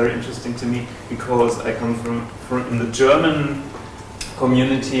was very interesting to me because I come from in the German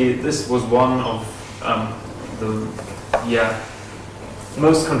community. This was one of the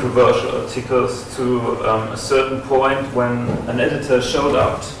most controversial articles to a certain point when an editor showed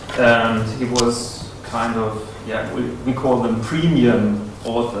up and he was kind of, yeah, we call them premium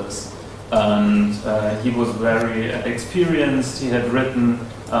authors. And he was very experienced. He had written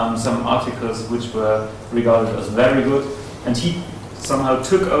some articles which were regarded as very good. And he somehow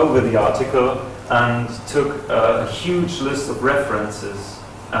took over the article and took a huge list of references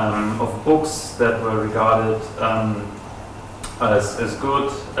of books that were regarded as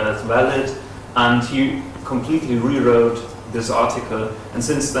good, as valid, and he completely rewrote this article, and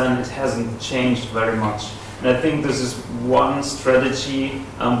since then it hasn't changed very much. And I think this is one strategy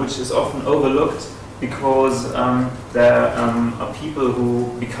which is often overlooked, because there are people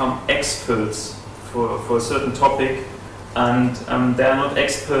who become experts for a certain topic, and they are not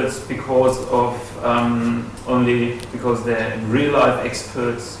experts because of only because they're in real life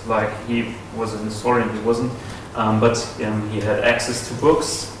experts, like he was an historian, he wasn't, but he had access to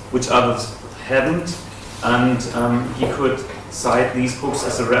books which others hadn't, and he could cite these books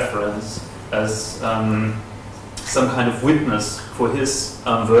as a reference, as some kind of witness for his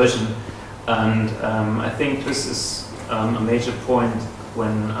version. And I think this is a major point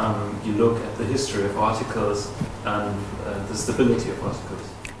when you look at the history of articles and the stability of articles.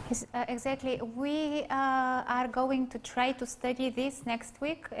 Yes, exactly. We are going to try to study this next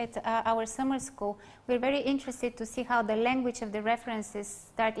week at our summer school. We're very interested to see how the language of the references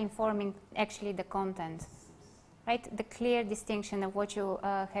start informing actually the content, right? The clear distinction of what you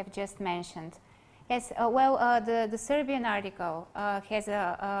have just mentioned. Yes, the Serbian article has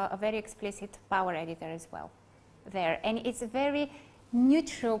a very explicit power editor as well there, and it's a very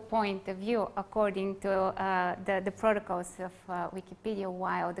neutral point of view according to the protocols of Wikipedia,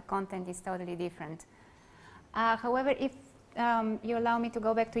 while the content is totally different. However, if you allow me to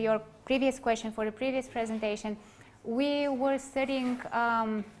go back to your previous question for the previous presentation, we were studying,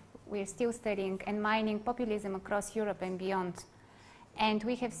 we're still studying and mining populism across Europe and beyond. And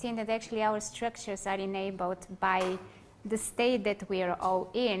we have seen that actually our structures are enabled by the state that we are all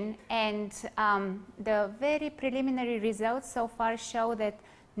in, and the very preliminary results so far show that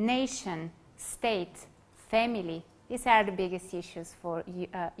nation, state, family, these are the biggest issues for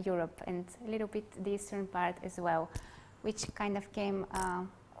Europe, and a little bit the eastern part as well, which kind of came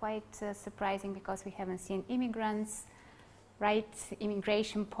quite surprising, because we haven't seen immigrants, right,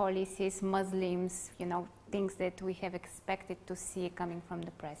 immigration policies, Muslims, you know, things that we have expected to see coming from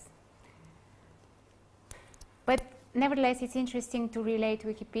the press. But nevertheless, it's interesting to relate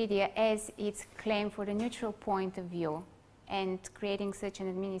Wikipedia as its claim for the neutral point of view, and creating such an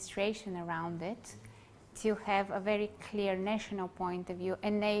administration around it to have a very clear national point of view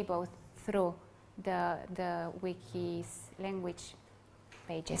enabled through the wiki's language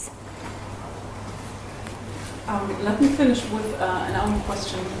pages. Let me finish with an own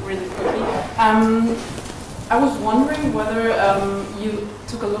question really quickly. I was wondering whether you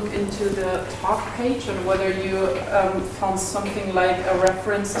took a look into the talk page and whether you found something like a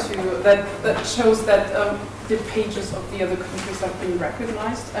reference to that shows that the pages of the other countries have been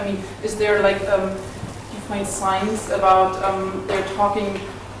recognized. I mean, is there like you find signs about they're talking,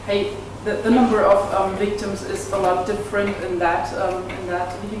 hey, the number of victims is a lot different in that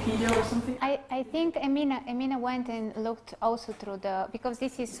Wikipedia or something? I think Emina went and looked also through because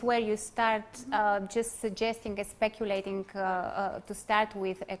this is where you start just suggesting and speculating to start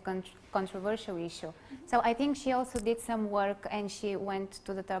with a controversial issue. So I think she also did some work, and she went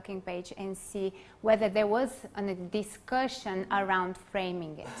to the talking page and see whether there was a discussion around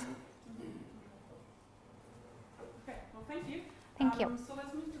framing it. Okay, well, thank you. Thank you. So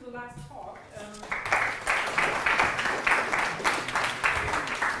let's move to the last talk.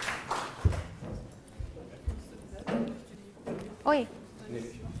 Oi,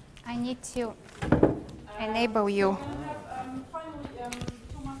 I need to enable you. So we'll have finally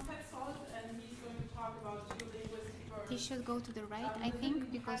Thomas Petzold, and he's going to talk about geolinguistic. He should go to the right, I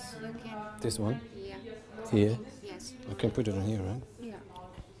think, because you can. This one? Yeah. Here? Yes. I can put it on here, right? Yeah.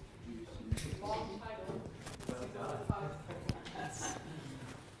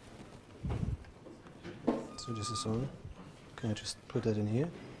 So this is on. Can I just put that in here?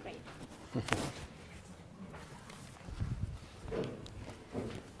 Great.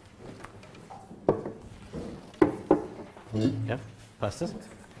 Ja, passt das?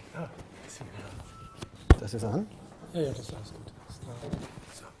 Ja. Das ist an? Ja, das ist alles gut.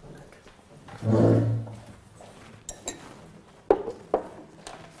 So,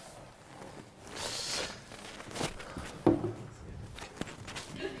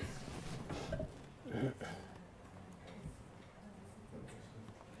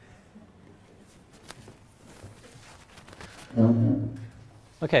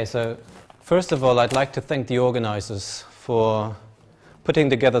 Okay, so first of all, I'd like to thank the organizers for putting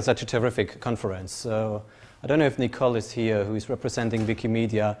together such a terrific conference. So I don't know if Nicole is here, who is representing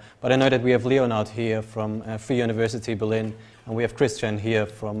Wikimedia, but I know that we have Leonard here from Freie Universität Berlin, and we have Christian here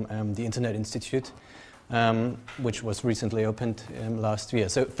from the Internet Institute, which was recently opened last year.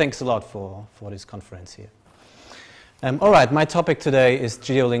 So thanks a lot for this conference here. All right, my topic today is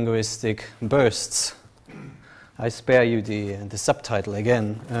geolinguistic bursts. I spare you the subtitle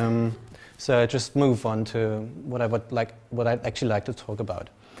again. So I just move on to what I'd actually like to talk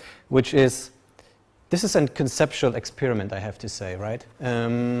about, which is, this is a conceptual experiment, I have to say, right?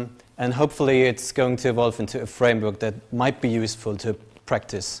 And hopefully it's going to evolve into a framework that might be useful to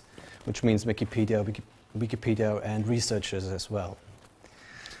practice, which means Wikipedia and researchers as well.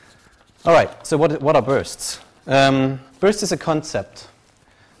 All right, so what are bursts? Burst is a concept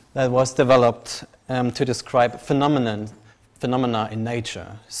that was developed to describe phenomena in nature.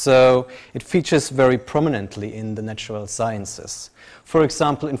 So it features very prominently in the natural sciences. For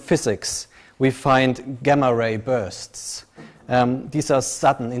example, in physics, we find gamma ray bursts. These are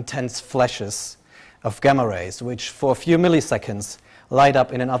sudden, intense flashes of gamma rays, which for a few milliseconds light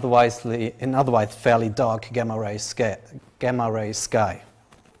up in an otherwise fairly dark gamma ray sky.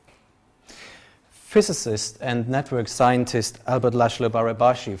 Physicist and network scientist Albert Laszlo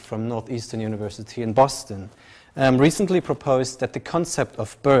Barabashi from Northeastern University in Boston recently proposed that the concept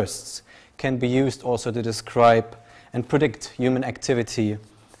of bursts can be used also to describe and predict human activity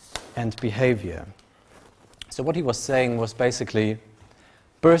and behavior. So what he was saying was basically,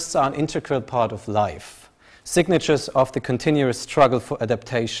 bursts are an integral part of life, signatures of the continuous struggle for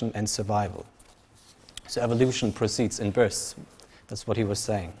adaptation and survival. So evolution proceeds in bursts. That's what he was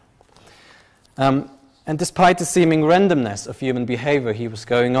saying. And despite the seeming randomness of human behavior he was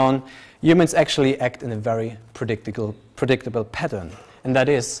going on, humans actually act in a very predictable pattern, and that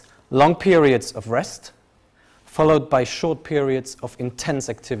is long periods of rest followed by short periods of intense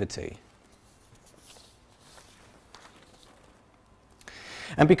activity.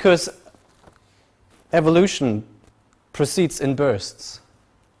 And because evolution proceeds in bursts,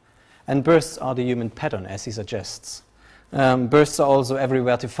 and bursts are the human pattern, as he suggests, bursts are also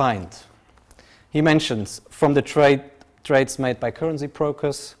everywhere to find. He mentions from the trades made by currency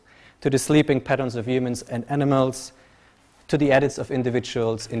brokers, to the sleeping patterns of humans and animals, to the edits of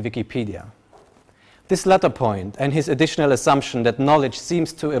individuals in Wikipedia. This latter point, and his additional assumption that knowledge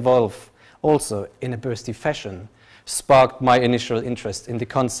seems to evolve also in a bursty fashion, sparked my initial interest in the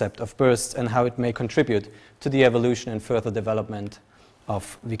concept of bursts and how it may contribute to the evolution and further development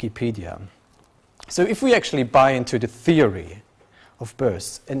of Wikipedia. So if we actually buy into the theory of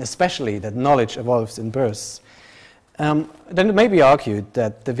bursts, and especially that knowledge evolves in bursts, then it may be argued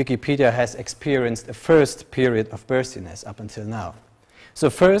that the Wikipedia has experienced a first period of burstiness up until now. So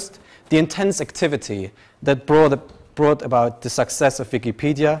first, the intense activity that brought about the success of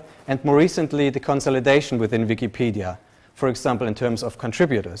Wikipedia, and more recently the consolidation within Wikipedia, for example in terms of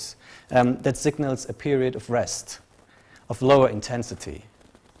contributors, that signals a period of rest, of lower intensity.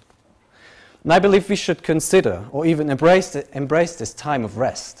 And I believe we should consider, or even embrace this time of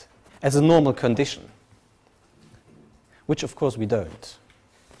rest as a normal condition, which of course we don't.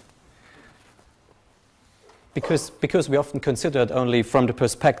 Because we often consider it only from the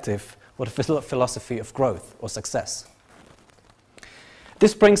perspective or the philosophy of growth or success.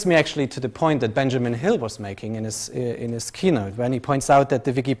 This brings me actually to the point that Benjamin Hill was making in his keynote, when he points out that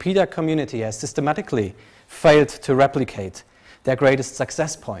the Wikipedia community has systematically failed to replicate their greatest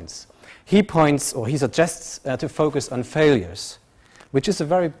success points. He points, or he suggests, to focus on failures, which is a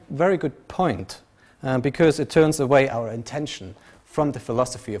very, very good point, because it turns away our attention from the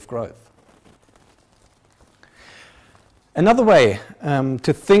philosophy of growth. Another way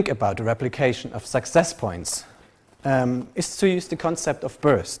to think about the replication of success points is to use the concept of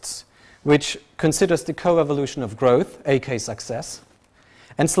bursts, which considers the co-evolution of growth, aka success,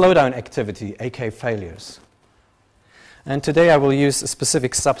 and slowdown activity, aka failures. And today I will use a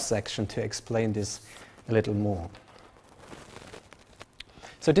specific subsection to explain this a little more.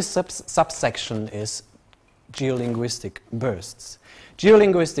 So this subsection is geolinguistic bursts.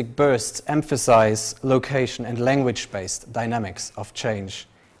 Geolinguistic bursts emphasize location and language-based dynamics of change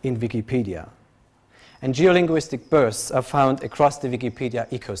in Wikipedia. And geolinguistic bursts are found across the Wikipedia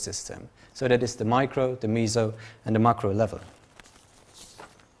ecosystem. So that is the micro, the meso, and the macro level.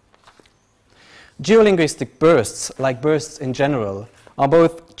 Geolinguistic bursts, like bursts in general, are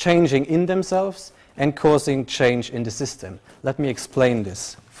both changing in themselves and causing change in the system. Let me explain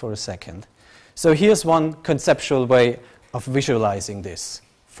this for a second. So here's one conceptual way of visualizing this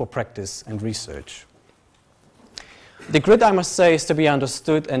for practice and research. The grid, I must say, is to be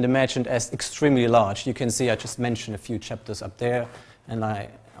understood and imagined as extremely large. You can see I just mentioned a few chapters up there. and I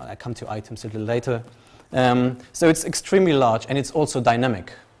come to items a little later. So it's extremely large, and it's also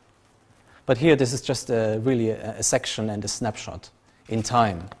dynamic. But here, this is just really a section and a snapshot in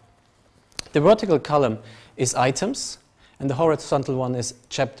time. The vertical column is items, and the horizontal one is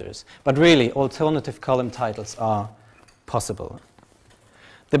chapters. But really, alternative column titles are possible.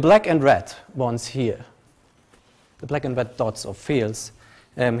 The black and red ones here, the black and red dots or fields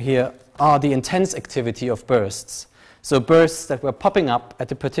here are the intense activity of bursts. So bursts that were popping up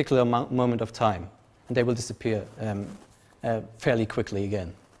at a particular moment of time, and they will disappear fairly quickly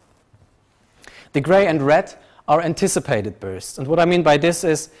again. The gray and red are anticipated bursts, and what I mean by this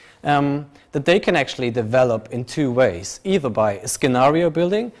is that they can actually develop in two ways, either by scenario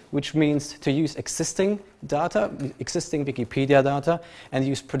building, which means to use existing data, existing Wikipedia data, and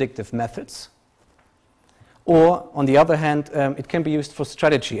use predictive methods. Or, on the other hand, it can be used for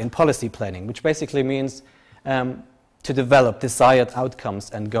strategy and policy planning, which basically means to develop desired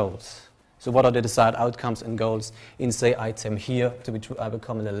outcomes and goals. So what are the desired outcomes and goals in, say, item here, to which I will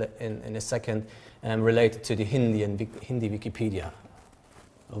come in a second, related to the Hindi Wikipedia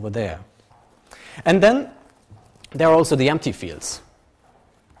over there. And then there are also the empty fields,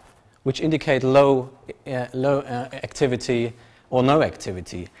 which indicate low activity or no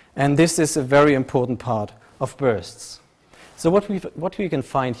activity. And this is a very important part of bursts. So what we can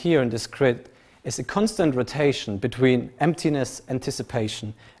find here in this grid is a constant rotation between emptiness,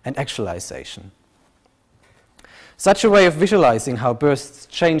 anticipation, and actualization. Such a way of visualizing how bursts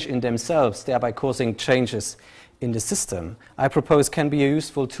change in themselves, thereby causing changes in the system, I propose can be a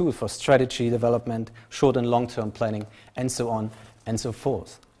useful tool for strategy development, short and long-term planning, and so on and so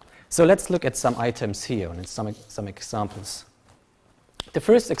forth. So let's look at some items here and some examples. The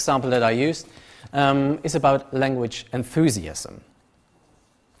first example that I used is about language enthusiasm.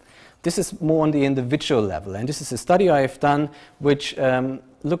 This is more on the individual level, and this is a study I have done which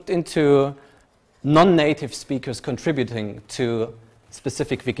looked into non-native speakers contributing to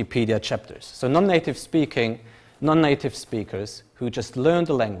specific Wikipedia chapters. So non-native speakers who just learned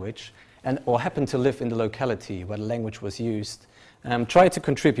the language or happened to live in the locality where the language was used tried to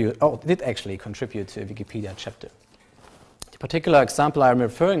contribute, or did actually contribute to a Wikipedia chapter. The particular example I'm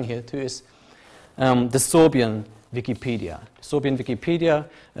referring here to is the Sorbian Wikipedia.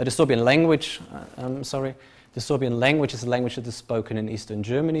 The Sorbian language, the Sorbian language is a language that is spoken in Eastern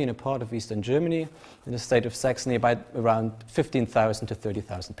Germany, in a part of Eastern Germany, in the state of Saxony, by around 15,000 to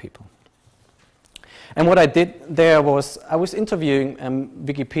 30,000 people. And what I did there was, I was interviewing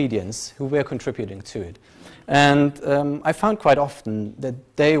Wikipedians who were contributing to it. And I found quite often that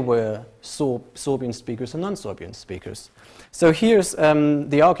they were Sorbian speakers and non-Sorbian speakers. So here's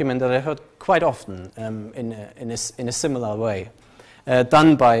the argument that I heard quite often in a similar way,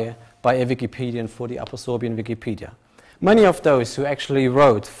 done by a Wikipedian for the Upper Sorbian Wikipedia. Many of those who actually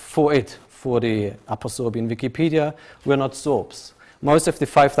wrote for the Upper Sorbian Wikipedia, were not Sorbs. Most of the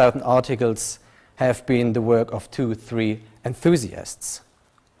 5,000 articles have been the work of 2-3 enthusiasts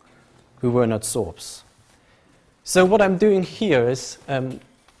who were not Sorbs. So what I'm doing here is, and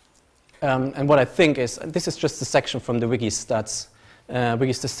what I think is, this is just a section from the Wiki statistics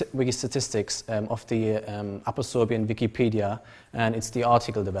of the Upper Sorbian Wikipedia, and it's the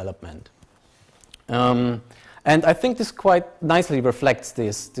article development. And I think this quite nicely reflects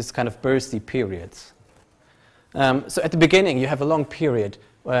this kind of bursty period. So at the beginning, you have a long period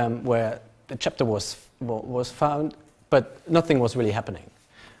where the chapter was found, but nothing was really happening.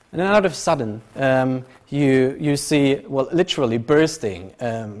 And then out of a sudden, you see, literally bursting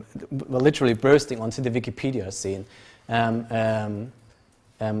onto the Wikipedia scene,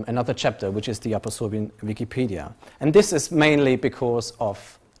 another chapter, which is the Upper Sorbian Wikipedia. And this is mainly because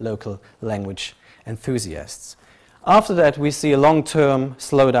of local language enthusiasts. After that, we see a long-term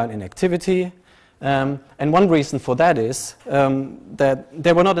slowdown in activity. And one reason for that is that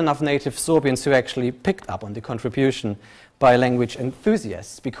there were not enough native Sorbians who actually picked up on the contribution by language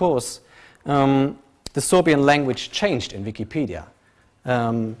enthusiasts, because the Sorbian language changed in Wikipedia.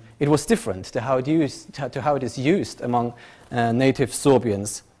 It was different to how it is used among native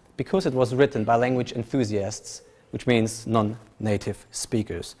Sorbians, because it was written by language enthusiasts, which means non-native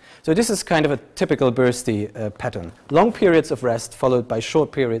speakers. So this is kind of a typical bursty pattern. Long periods of rest followed by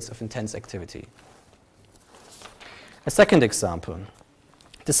short periods of intense activity. A second example.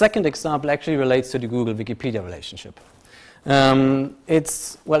 The second example actually relates to the Google Wikipedia relationship.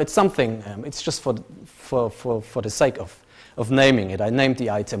 It's something, it's just for the sake of naming it. I named the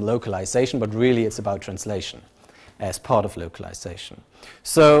item localization, but really it's about translation as part of localization.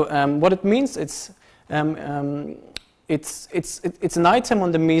 So what it means, it's an item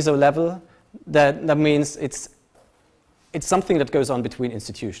on the meso level that means it's it's something that goes on between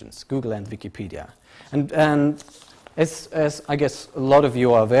institutions, Google and Wikipedia. And as I guess a lot of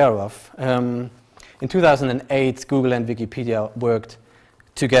you are aware of, in 2008, Google and Wikipedia worked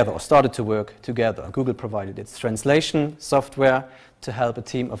together, or started to work together. Google provided its translation software to help a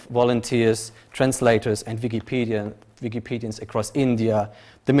team of volunteers, translators, and Wikipedians across India,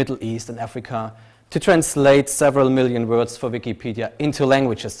 the Middle East, and Africa to translate several million words for Wikipedia into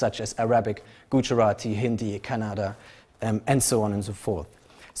languages such as Arabic, Gujarati, Hindi, Kannada, and so on and so forth.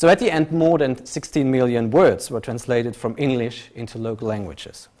 So at the end, more than 16 million words were translated from English into local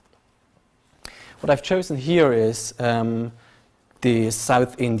languages. What I've chosen here is the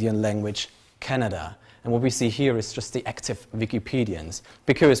South Indian language Kannada. And what we see here is just the active Wikipedians,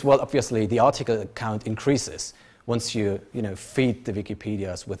 because, well, obviously the article count increases once you feed the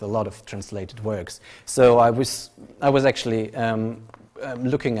Wikipedias with a lot of translated works. So I was actually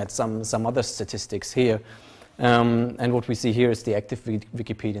looking at some other statistics here, and what we see here is the active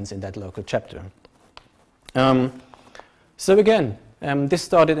Wikipedians in that local chapter. So again, this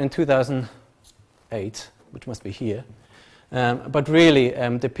started in 2008, which must be here. But really,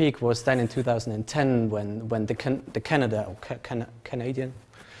 the peak was then in 2010 when the Canada or Canadian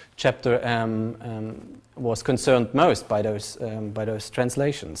chapter was concerned most by those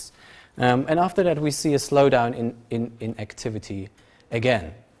translations. And after that, we see a slowdown in activity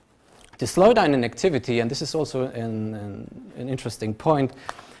again. The slowdown in activity, and this is also an interesting point,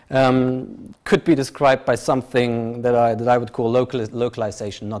 could be described by something that I would call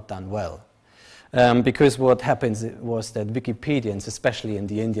localization not done well. Because what happens was that Wikipedians, especially in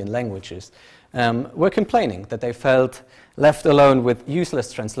the Indian languages, were complaining that they felt left alone with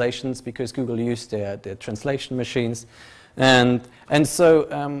useless translations because Google used their translation machines. And so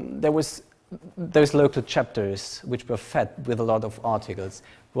there was those local chapters which were fed with a lot of articles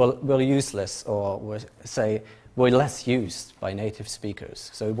were useless, or were less used by native speakers.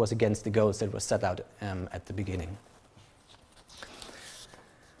 So it was against the goals that were set out at the beginning.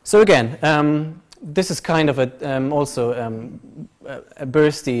 So again, this is kind of also a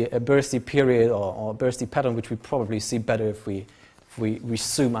bursty period or bursty pattern, which we probably see better if we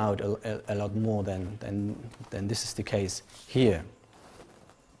zoom out a lot more than this is the case here.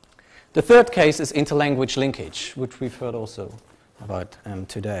 The third case is interlanguage linkage, which we've heard also about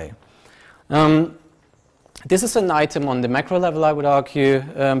today. This is an item on the macro level, I would argue,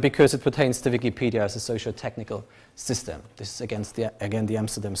 because it pertains to Wikipedia as a socio-technical system. This is again the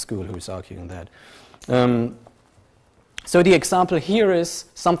Amsterdam School who is arguing that. So the example here is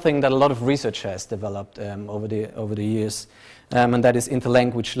something that a lot of research has developed over the years, and that is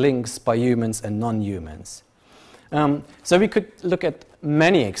interlanguage links by humans and non-humans. So we could look at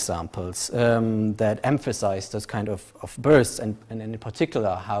many examples that emphasize those kind of bursts, and in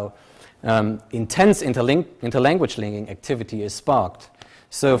particular how intense interlanguage linking activity is sparked.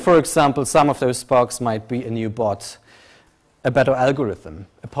 So, for example, some of those sparks might be a new bot, a better algorithm,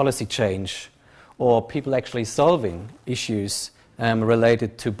 a policy change, or people actually solving issues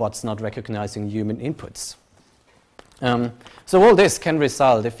related to bots not recognizing human inputs. So all this can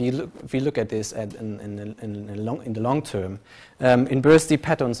result, if you look at this in the long term, in bursty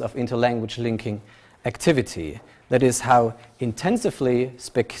patterns of interlanguage linking activity. That is how intensively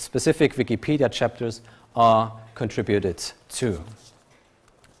specific Wikipedia chapters are contributed to.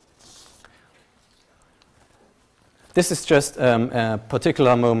 This is just a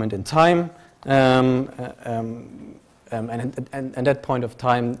particular moment in time, and at that point of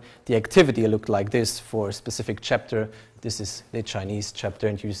time, the activity looked like this for a specific chapter. This is the Chinese chapter,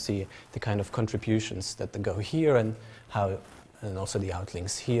 and you see the kind of contributions that go here, and also the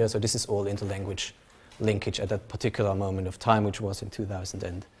outlinks here. So this is all interlanguage linkage at that particular moment of time, which was in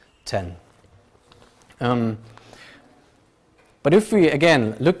 2010. But if we,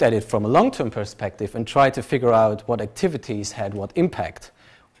 again, looked at it from a long-term perspective and tried to figure out what activities had what impact,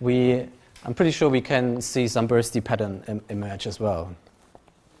 I'm pretty sure we can see some bursty pattern emerge as well.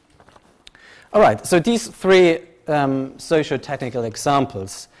 All right, so these three socio-technical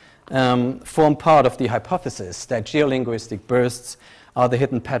examples form part of the hypothesis that geolinguistic bursts are the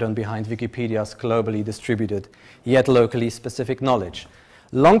hidden pattern behind Wikipedia's globally distributed yet locally specific knowledge.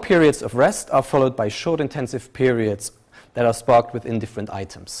 Long periods of rest are followed by short intensive periods that are sparked within different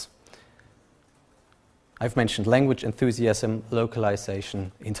items. I've mentioned language enthusiasm,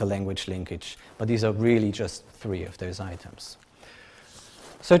 localization, interlanguage linkage, but these are really just three of those items.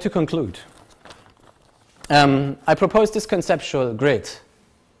 So to conclude, I propose this conceptual grid,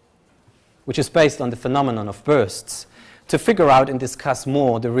 which is based on the phenomenon of bursts, to figure out and discuss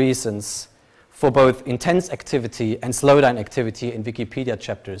more the reasons for both intense activity and slowdown activity in Wikipedia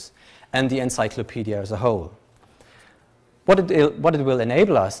chapters and the encyclopedia as a whole. what it will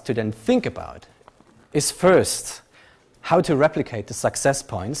enable us to then think about is first how to replicate the success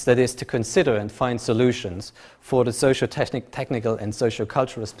points, that is, to consider and find solutions for the socio-technical and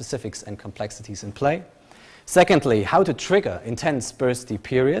socio-cultural specifics and complexities in play. Secondly, how to trigger intense bursty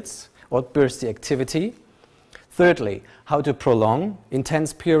periods or bursty activity. Thirdly, how to prolong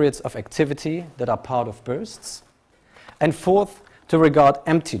intense periods of activity that are part of bursts. And fourth, to regard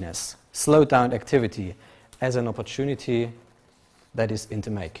emptiness, slowed down activity, as an opportunity that is in the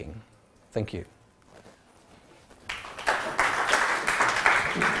making. Thank you.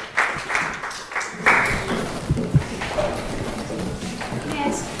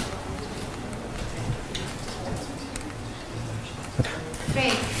 Yes.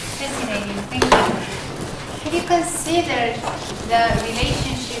 Great, fascinating, thank you. Have you considered the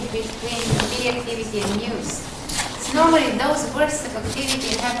relationship between media activity and news? So normally those bursts of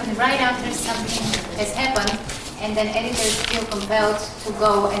activity happen right after something has happened, and then editors feel compelled to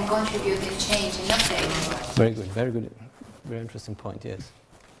go and contribute and change and update. Very good, very interesting point, yes.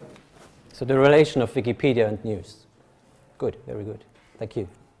 So the relation of Wikipedia and news. Good, very good. Thank you.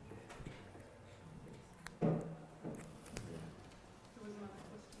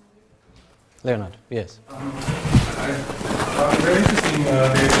 Leonard, yes. Very interesting.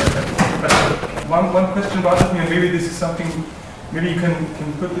 One question bothers me, and maybe this is something, maybe you can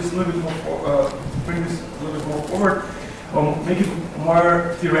put this a little bit more, bring this a little bit more forward, or make it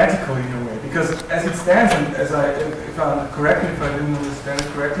more theoretical in a way. Because as it stands, and as if I didn't understand it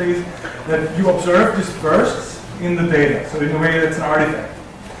correctly, is that you observe these bursts in the data. So in a way, that's an artifact.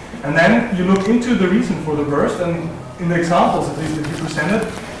 And then you look into the reason for the burst, and in the examples, at least that you presented,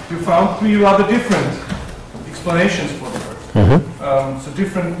 you found 3 rather different explanations for the burst. Mm-hmm. So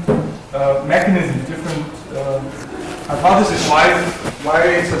different mechanisms, different hypotheses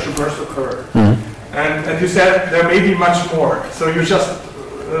why such a burst occurred. Mm-hmm. And you said there may be much more. So you just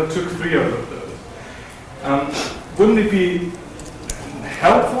took 3 of those. Wouldn't it be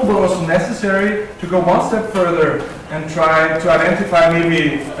helpful but also necessary to go one step further and try to identify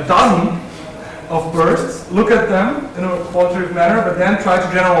maybe a dozen of bursts, look at them in a qualitative manner, but then try to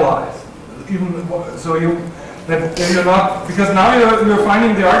generalize. Even so, that you're not, because now you're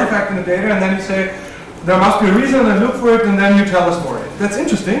finding the artifact in the data, and then you say there must be a reason, and look for it, and then you tell a story. That's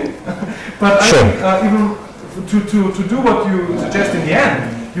interesting, but sure. I think even to do what you suggest in the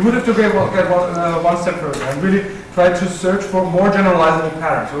end, you would have to get one step further and really try to search for more generalizable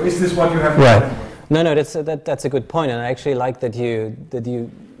patterns. So is this what you have? Right. No, that's a good point, and I actually like that you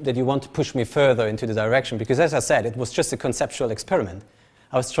want to push me further into the direction, because as I said, it was just a conceptual experiment.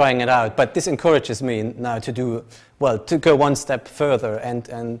 I was trying it out, but this encourages me now to go one step further,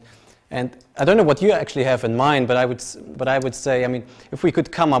 and I don't know what you actually have in mind, but I would say, I mean, if we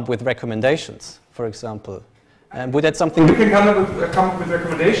could come up with recommendations, for example, would that something? You can come up with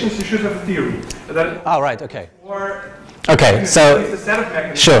recommendations. You should have a theory. Right. Okay. Or okay. So a set of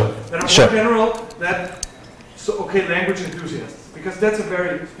mechanisms sure. that are sure. more general. Language enthusiasts, because that's a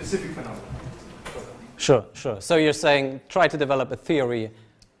very specific phenomenon. Sure. So you're saying try to develop a theory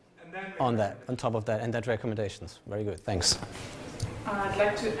on top of that, and that recommendations. Very good. Thanks. I'd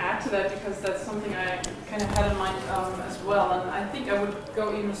like to add to that, because that's something I kind of had in mind as well, and I think I would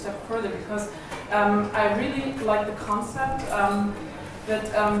go even a step further, because I really like the concept that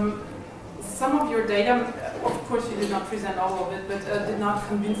some of your data, of course you did not present all of it, but did not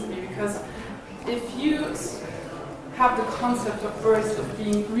convince me, because if you have the concept of bursts of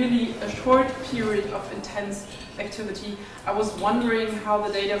being really a short period of intense activity, I was wondering how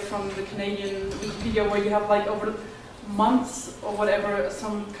the data from the Canadian Wikipedia, where you have like over months or whatever,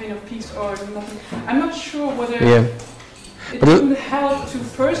 some kind of peaks or nothing. I'm not sure whether it would help to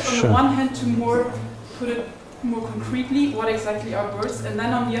first, on the one hand, to put it more concretely what exactly are bursts, and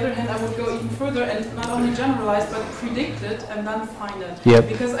then on the other hand, I would go even further and not only generalize but predict it and then find it. Yep.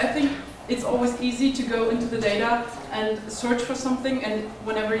 Because I think it's always easy to go into the data and search for something, and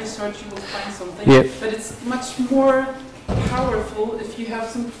whenever you search, you will find something. Yep. But it's much more powerful if you have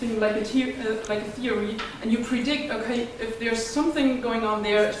something like a theory, and you predict, okay, if there's something going on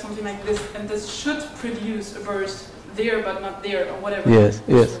there, something like this, and this should produce a burst there, but not there, or whatever. Yes.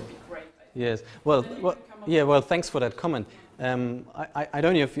 Would be great. Yes. Well, thanks for that comment. I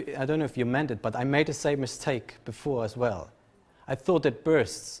don't know if you meant it, but I made the same mistake before as well. I thought that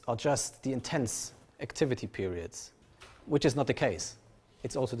bursts are just the intense activity periods, which is not the case.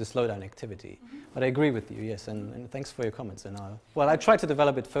 It's also the slowdown activity. Mm-hmm. But I agree with you, yes, and thanks for your comments. And I try to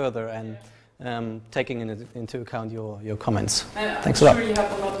develop it further, and taking into account your comments. Thanks a lot. I'm sure you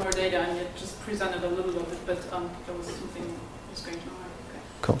have a lot more data, and you just presented a little of it, but there was something that was going to happen. Okay.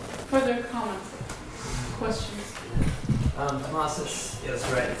 Cool. Further comments, questions? Tomas, it was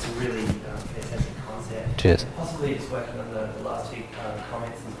great. It's a really fantastic concept. Cheers. Possibly just working on the last few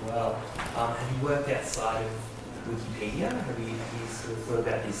comments as well. Have you worked outside of Wikipedia? Have you sort of thought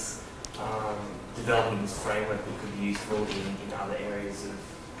about this, developing this framework that could be useful in other areas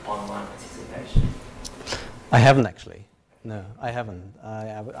of online participation? I haven't actually. No, I haven't.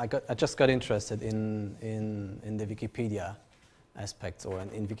 I just got interested in the Wikipedia aspects, or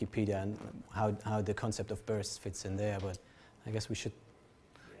in Wikipedia, and how the concept of bursts fits in there. But I guess we should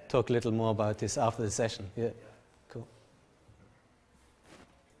talk a little more about this after the session. Yeah, cool.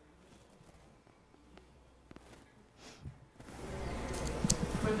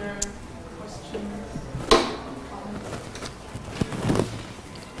 Further questions?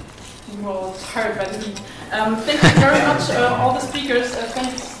 We're all tired by the heat. Thank you very much, all the speakers.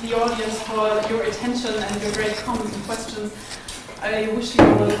 Thanks the audience for your attention and your great comments and questions. I wish you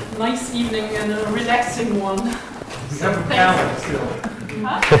a nice evening and a relaxing one. We have a panel still.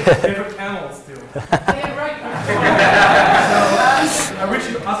 Huh? We have a panel still. Yeah, right. So, I wish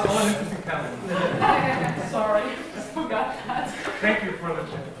you us all an interesting panel. Sorry, I forgot that. Thank you for the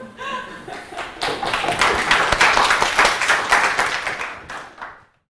chat.